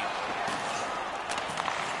frame.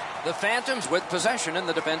 The Phantoms with possession in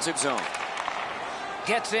the defensive zone.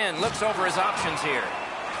 Gets in, looks over his options here.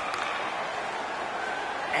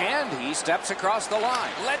 And he steps across the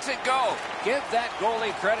line. Lets it go. Give that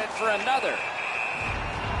goalie credit for another.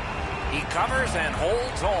 He covers and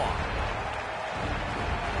holds on.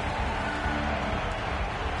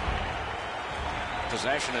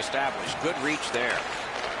 Possession established. Good reach there.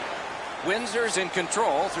 Windsor's in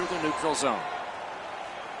control through the neutral zone.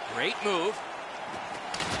 Great move.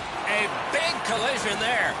 A big collision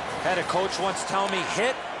there. Had a coach once tell me,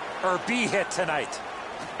 hit or be hit tonight.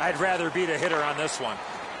 I'd rather be the hitter on this one.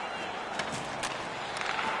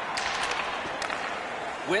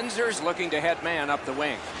 Windsor's looking to head man up the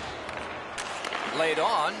wing. Laid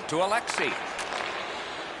on to Alexi.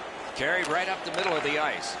 Carried right up the middle of the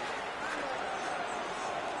ice.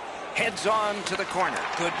 Heads on to the corner.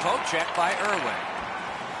 Good poke check by Irwin.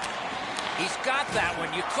 He's got that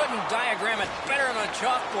one. You couldn't diagram it better on a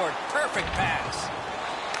chalkboard. Perfect pass.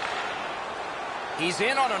 He's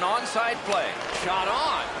in on an onside play. Shot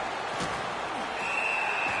on.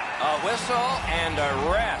 A whistle and a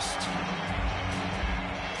rest.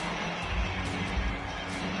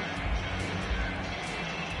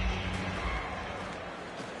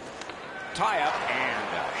 Tie up and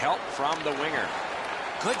help from the winger.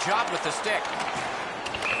 Good job with the stick.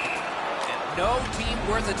 And no team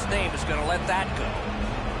worth its name is going to let that go.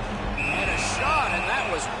 And a shot, and that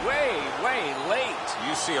was way, way late.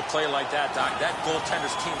 You see a play like that, Doc, that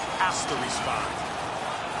goaltender's team has to respond.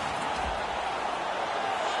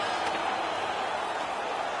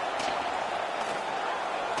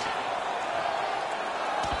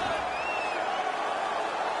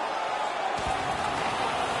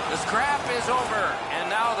 The scrap is over, and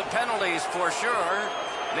now the penalties for sure.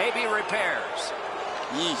 Maybe repairs.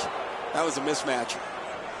 Yee, that was a mismatch.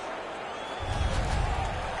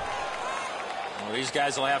 Well, these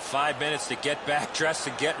guys will have 5 minutes to get back dressed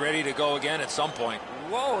and get ready to go again at some point.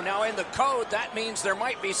 Whoa, now in the code, that means there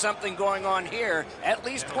might be something going on here. At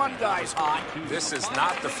least one guy's hot. This is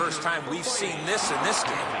not the first time we've seen this in this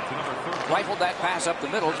game. Rifled that pass up the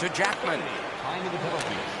middle to Jackman. Time of the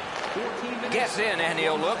penalties, 14 minutes. Gets in, and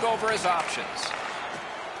he'll look over his options.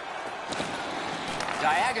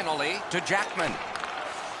 Diagonally to Jackman.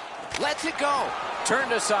 Lets it go.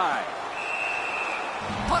 Turned aside.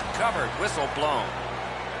 Puck covered, whistle blown.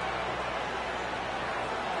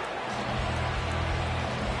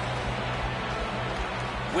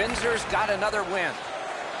 Windsor's got another win.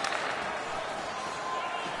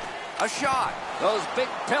 A shot. Those big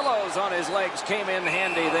pillows on his legs came in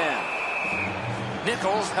handy then.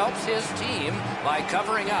 Nichols helps his team by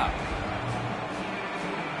covering up.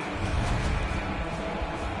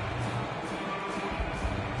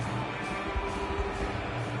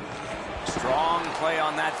 Strong play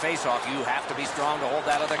on that faceoff. You have to be strong to hold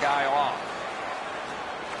that other guy off.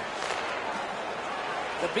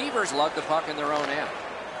 The Beavers lug the puck in their own end.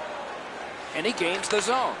 And he gains the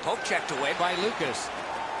zone. Poke checked away by Lucas.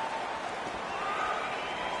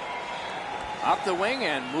 Up the wing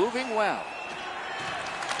and moving well.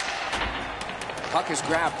 Puck is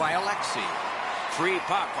grabbed by Alexi. Free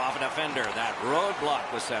puck off a defender. That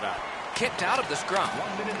roadblock was set up. Kicked out of the scrum.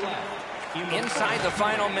 1 minute left. Inside the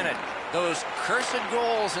final minute. Those cursed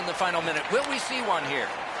goals in the final minute. Will we see one here?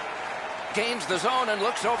 Gains the zone and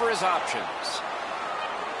looks over his options.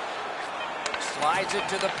 Slides it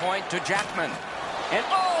to the point to Jackman. And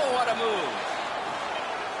oh, what a move.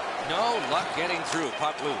 No luck getting through.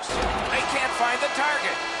 Puck loose. They can't find the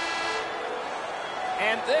target.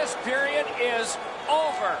 And this period is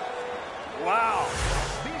over. Wow.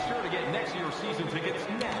 Be sure to get next year's season tickets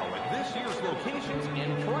now at this year's locations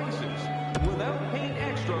and prices without paying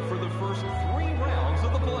extra for the first 3 rounds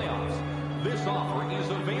of the playoffs. This offer is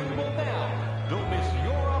available now. Don't miss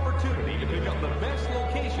your opportunity to pick up the best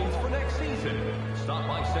locations for next season. Stop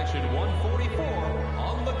by section 144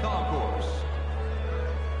 on the concourse.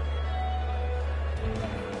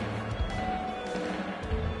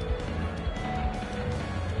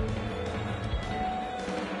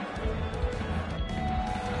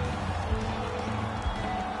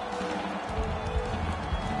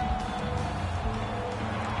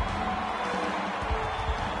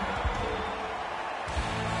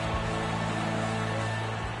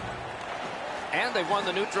 And they've won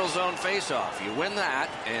the neutral zone faceoff. You win that,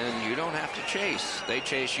 and you don't have to chase. They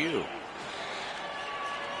chase you.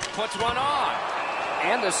 Puts one on.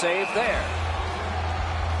 And a save there.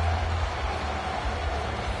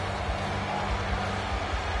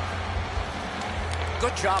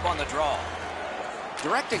 Good job on the draw.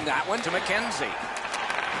 Directing that one to McKenzie.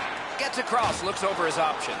 Gets across, looks over his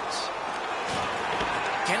options.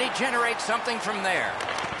 Can he generate something from there?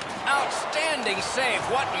 Outstanding save.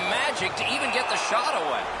 What magic to even get the shot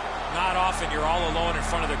away. Not often you're all alone in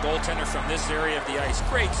front of the goaltender from this area of the ice.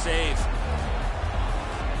 Great save.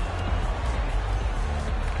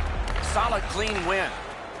 Solid, clean win.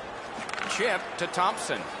 Chip to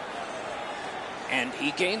Thompson. And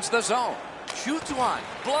he gains the zone. Shoots one.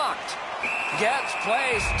 Blocked. Gets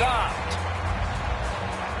play stopped.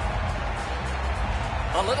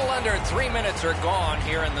 A little under 3 minutes are gone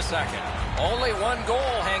here in the second. Only 1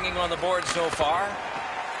 goal hanging on the board so far.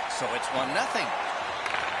 So it's 1-0.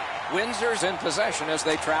 Windsor's in possession as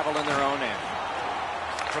they travel in their own end.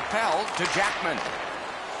 Propelled to Jackman.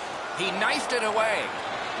 He knifed it away.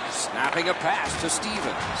 Snapping a pass to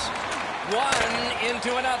Stevens. One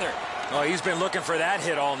into another. Oh, he's been looking for that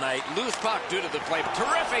hit all night. Loose puck due to the play.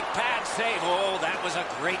 Terrific pad save. Oh, that was a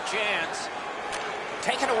great chance.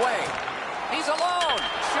 Taken away. He's alone.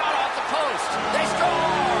 Shot off the post. They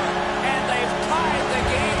score. And they've tied the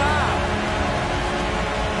game up.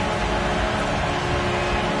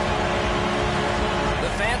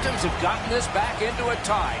 The Phantoms have gotten this back into a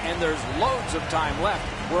tie, and there's loads of time left.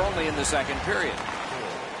 We're only in the second period.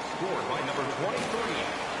 Scored by number 23.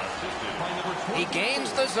 Assisted by number 20. He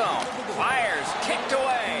gains the zone. Fires. Kicked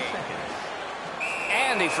away.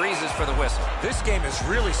 And he freezes for the whistle. This game has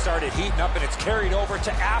really started heating up, and it's carried over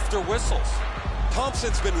to after whistles.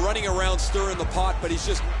 Thompson's been running around stirring the pot, but he's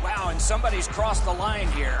just... Wow, and somebody's crossed the line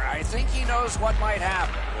here. I think he knows what might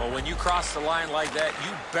happen. Well, when you cross the line like that,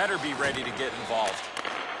 you better be ready to get involved.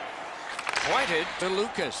 Pointed to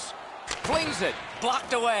Lucas. Flings it.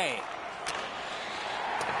 Blocked away.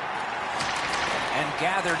 And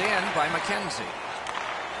gathered in by McKenzie.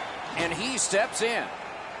 And he steps in.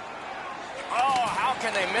 Oh, how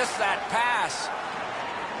can they miss that pass?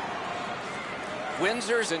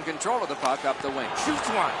 Windsor's in control of the puck up the wing. Shoots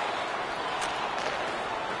one.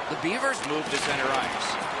 The Beavers move to center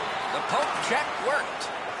ice. The poke check worked.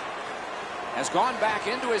 Has gone back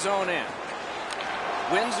into his own end.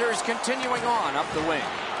 Windsor's continuing on up the wing.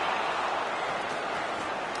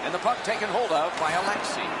 And the puck taken hold of by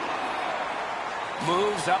Alexi.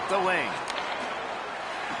 Moves up the wing.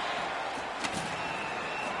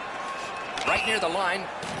 Right near the line.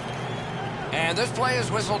 And this play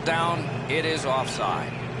is whistled down. It is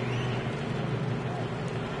offside.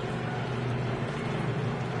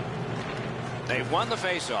 They've won the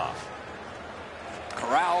faceoff.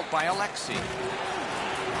 Corralled by Alexi.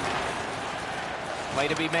 Play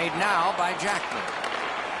to be made now by Jackman.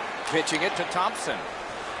 Pitching it to Thompson.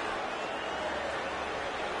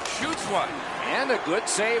 Shoots one. And a good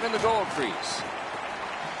save in the goal crease.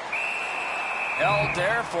 Held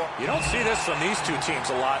there for... You don't see this from these two teams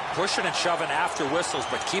a lot. Pushing and shoving after whistles,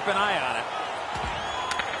 but keep an eye on it.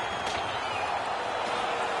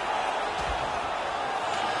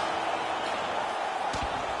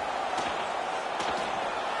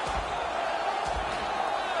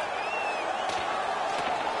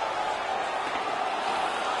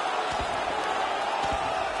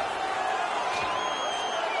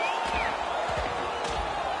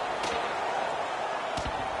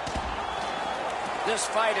 This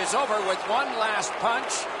fight is over with one last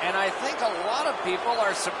punch, and I think a lot of people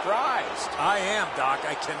are surprised. I am, Doc.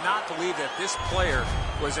 I cannot believe that this player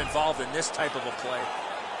was involved in this type of a play.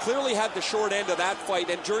 Clearly had the short end of that fight,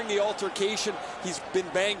 and during the altercation, he's been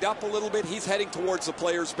banged up a little bit. He's heading towards the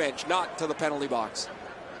player's bench, not to the penalty box.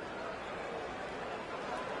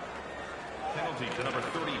 Penalty to number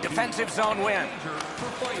 32. Defensive zone win.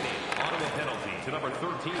 For fighting. Audible penalty to number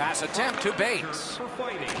 13. Pass attempt to Bates. For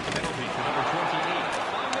fighting. Penalty to number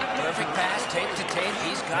 28. Perfect pass, tape to tape.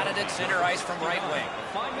 He's got it at center ice from right wing.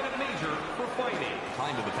 5-minute major for fighting.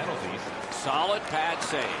 Time to the penalties. Solid pad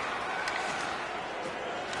save.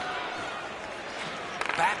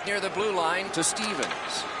 Back near the blue line to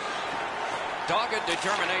Stevens. Dogged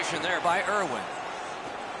determination there by Irwin.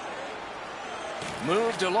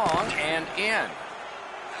 Moved along and in.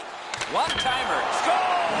 One-timer.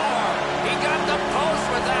 Score! He got the post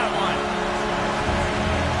with that one.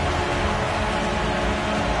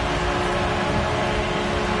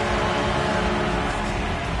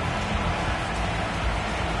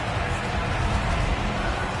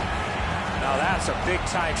 Now that's a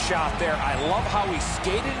big-time shot there. I love how he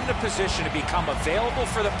skated into position to become available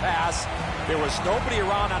for the pass. There was nobody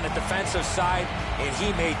around on the defensive side, and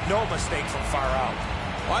he made no mistake from far out.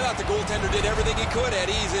 Well, I thought the goaltender did everything he could,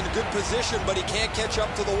 Eddie. He's in good position, but he can't catch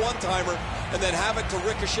up to the one-timer and then have it to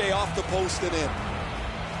ricochet off the post and in.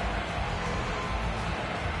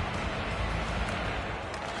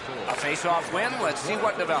 A face-off win. Let's see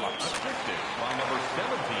what develops.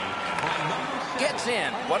 Gets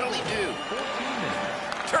in. What'll he do?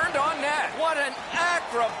 Turned on net. What an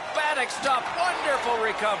acrobatic stop. Wonderful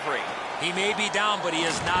recovery. He may be down, but he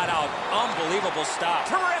is not out. Unbelievable stop.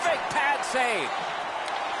 Terrific pad save.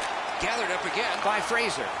 Gathered up again by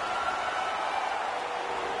Fraser.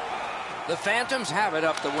 The Phantoms have it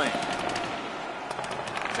up the wing.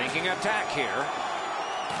 Thinking attack here.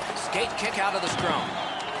 Skate kick out of the scrum.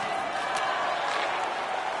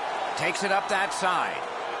 Takes it up that side.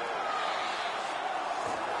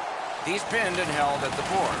 He's pinned and held at the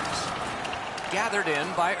boards. Gathered in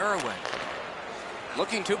by Irwin.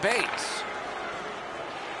 Looking to Bates.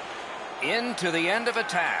 Into the end of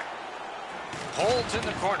attack. Holds in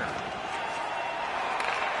the corner.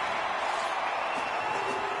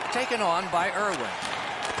 Taken on by Irwin.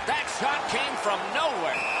 That shot came from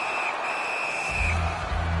nowhere.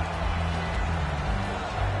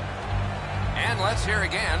 And let's hear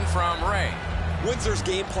again from Ray. Windsor's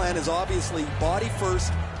game plan is obviously body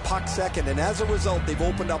first, puck second, and as a result, they've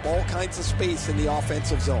opened up all kinds of space in the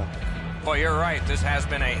offensive zone. Well, you're right. This has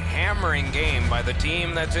been a hammering game by the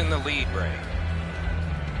team that's in the lead, Ray.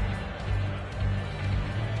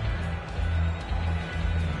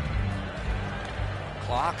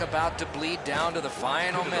 Clock about to bleed down to the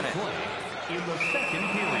final minute. In the second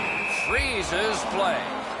period. Freezes play.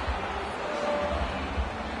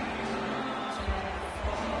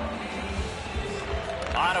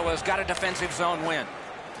 Ottawa's got a defensive zone win.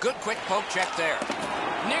 Good quick poke check there.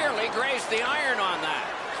 Nearly grazed the iron on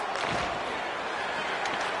that.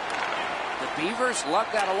 The Beavers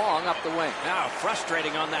lugged that along up the wing. Now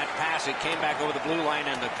frustrating on that pass. It came back over the blue line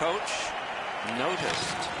and the coach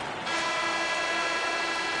noticed.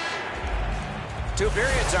 2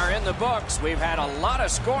 periods are in the books. We've had a lot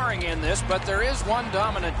of scoring in this, but there is one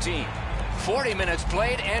dominant team. 40 minutes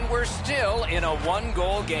played, and we're still in a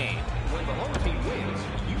 1-goal game. When the home team wins,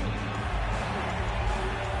 you...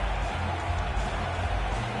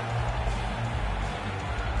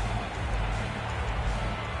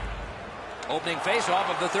 Opening faceoff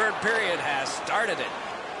of the 3rd period has started it.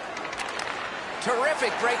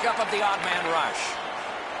 Terrific breakup of the odd man rush.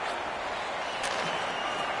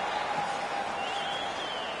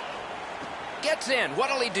 Gets in.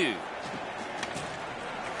 What'll he do?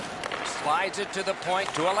 Slides it to the point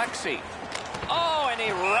to Alexi. Oh, and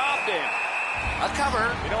he robbed him. A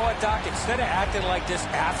cover. You know what, Doc? Instead of acting like this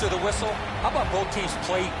after the whistle, how about both teams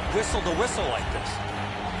play whistle to whistle like this?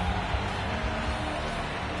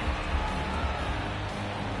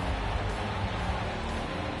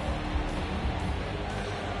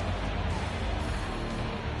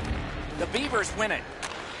 Beavers win it.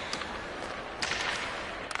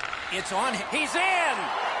 It's on. He's in.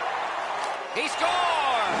 He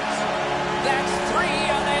scores. That's 3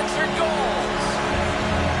 unanswered goals.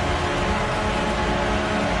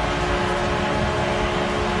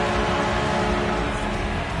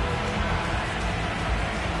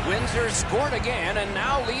 Windsor scored again and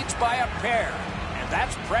now leads by a pair. And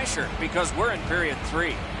that's pressure because we're in period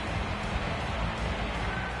 3.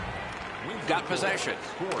 Got possession.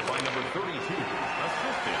 Scored by number 32.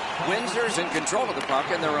 Assisted. Windsor's in control of the puck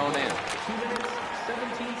in their own end. 2 minutes,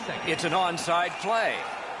 17 seconds. It's an onside play.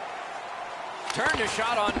 Turned a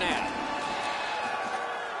shot on net.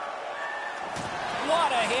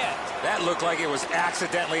 What a hit. That looked like it was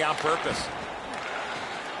accidentally on purpose.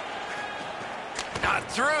 Not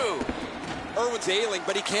through. Irwin's ailing,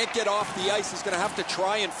 but he can't get off the ice. He's going to have to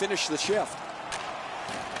try and finish the shift.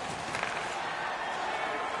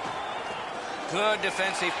 Good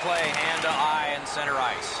defensive play, hand to eye in center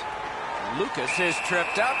ice. Lucas is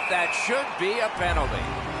tripped up. That should be a penalty.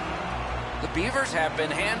 The Beavers have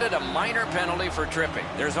been handed a minor penalty for tripping.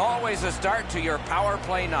 There's always a start to your power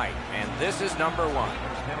play night, and this is number 1.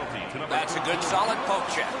 That's a good solid poke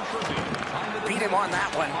check. Beat him on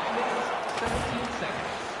that one. 17 seconds.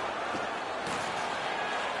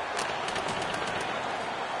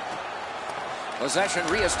 Possession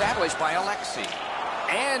reestablished by Alexei.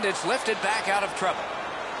 And it's lifted back out of trouble.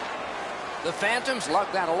 The Phantoms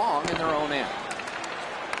lug that along in their own end.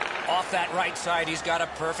 Off that right side, he's got a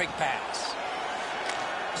perfect pass.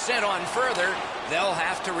 Sent on further, they'll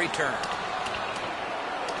have to return.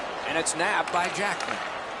 And it's nabbed by Jackman.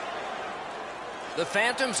 The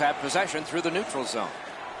Phantoms have possession through the neutral zone.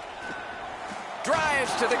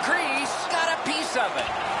 Drives to the crease, got a piece of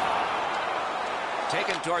it.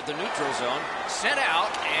 Taken toward the neutral zone, sent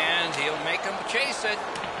out, and he'll make them chase it.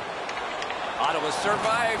 Ottawa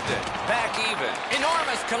survived it. Back even.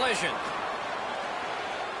 Enormous collision.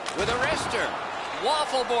 With a wrister.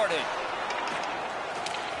 Waffle boarded.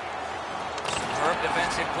 Superb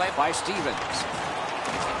defensive play by Stevens.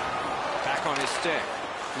 Back on his stick.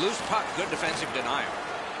 Loose puck, good defensive denial.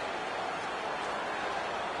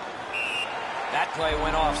 That play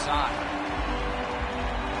went offside.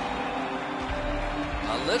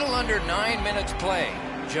 A little under 9 minutes play.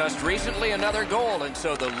 Just recently another goal, and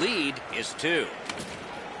so the lead is 2.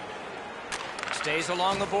 Stays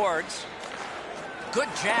along the boards. Good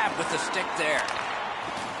jab with the stick there.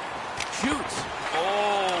 Shoots.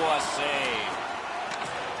 Oh, a save.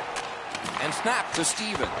 And snap to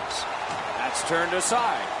Stevens. That's turned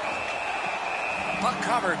aside. Puck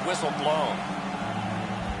covered, whistle blown.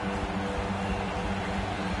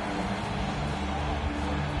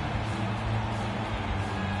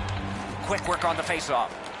 Quick work on the faceoff.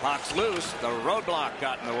 Puck's loose. The roadblock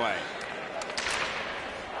got in the way.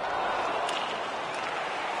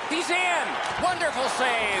 He's in. Wonderful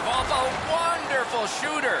save off a wonderful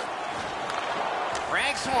shooter.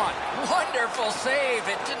 Ranks one. Wonderful save.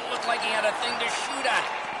 It didn't look like he had a thing to shoot at.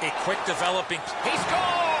 A quick developing. He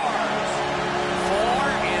scores! 4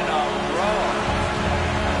 in a row.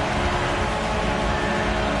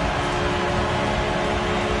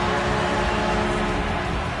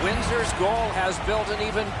 Windsor's goal has built an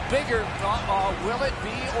even bigger. Will it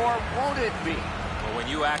be or won't it be? Well, when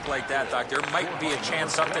you act like that, Doc, there might be a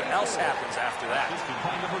chance something else happens after that. Assisted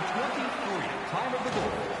by number 23. Time of the goal,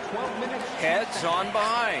 12 minutes. Heads on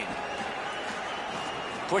behind.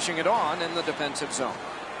 Pushing it on in the defensive zone.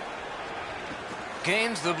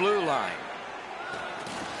 Gains the blue line.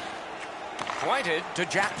 Pointed to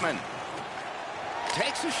Jackman.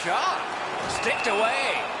 Takes a shot. Sticked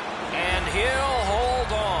away. And he'll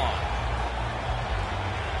hold on.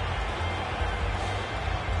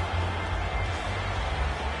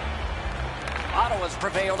 Ottawa's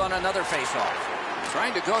prevailed on another faceoff.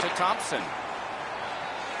 Trying to go to Thompson.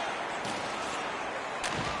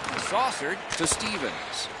 Saucered to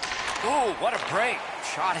Stevens. Ooh, what a break.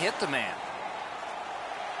 Shot hit the man.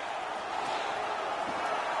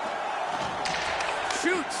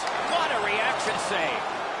 Shoots. What a reaction save.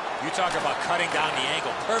 You talk about cutting down the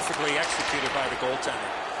angle. Perfectly executed by the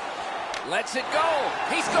goaltender. Lets it go.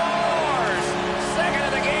 He scores. Second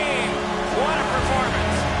of the game. What a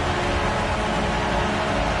performance.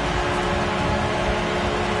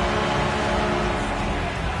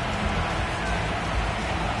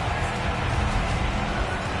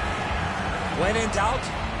 When in doubt,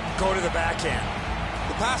 go to the backhand.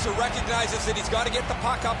 The passer recognizes that he's got to get the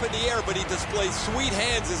puck up in the air, but he displays sweet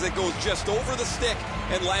hands as it goes just over the stick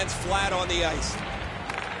and lands flat on the ice.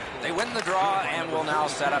 They win the draw and will now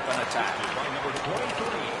set up an attack.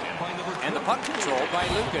 And the puck controlled by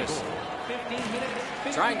Lucas.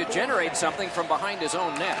 Trying to generate something from behind his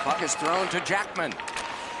own net. Puck is thrown to Jackman.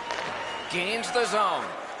 Gains the zone.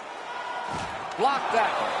 Blocked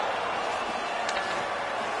that one.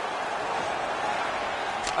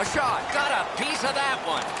 A shot. Got a piece of that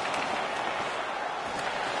one.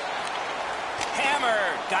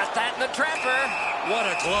 Hammered. Got that in the trapper. What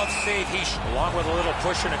a glove save. Along with a little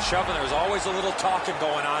pushing and shoving, there's always a little talking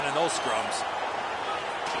going on in those scrums.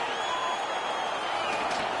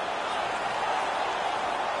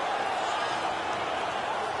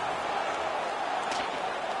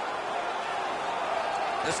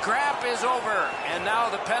 The scrap is over, and now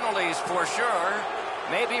the penalties for sure.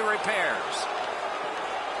 Maybe repairs.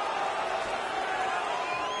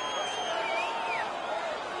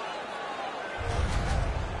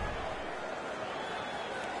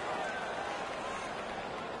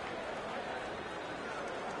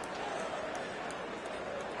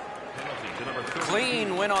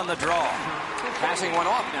 Clean win on the draw. Passing one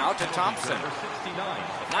off now to Thompson.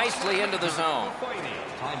 Nicely into the zone.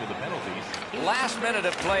 Last minute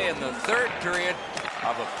of play in the third period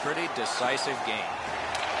of a pretty decisive game.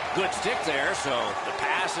 Good stick there, so the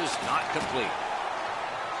pass is not complete.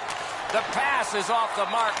 The pass is off the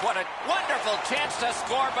mark. What a wonderful chance to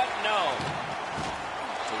score, but no.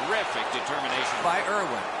 Terrific determination by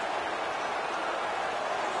Irwin.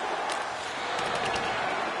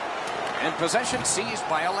 And possession seized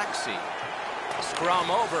by Alexei.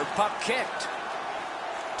 Scrum over, puck kicked.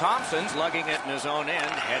 Thompson's lugging it in his own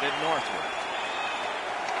end, headed northward.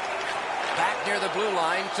 Back near the blue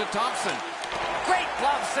line to Thompson. Great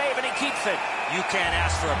glove save, and he keeps it. You can't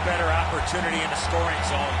ask for a better opportunity in the scoring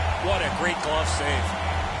zone. What a great glove save.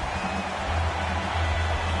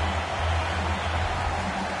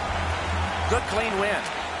 Good clean win.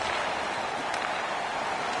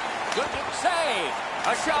 Good save.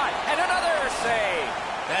 A shot and another save.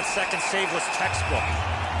 That second save was textbook.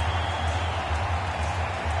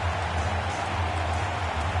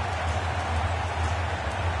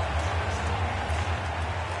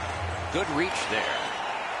 Good reach there.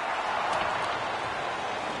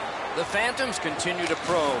 The Phantoms continue to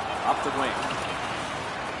probe up the wing.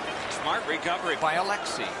 Smart recovery by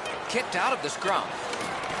Alexei. Kicked out of the scrum.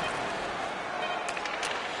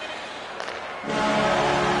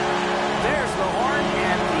 There's the horn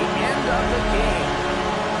and the end of the game.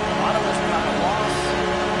 Ottawa's got a loss.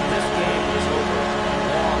 This game is over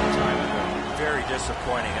a long time ago. Very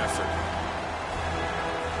disappointing effort.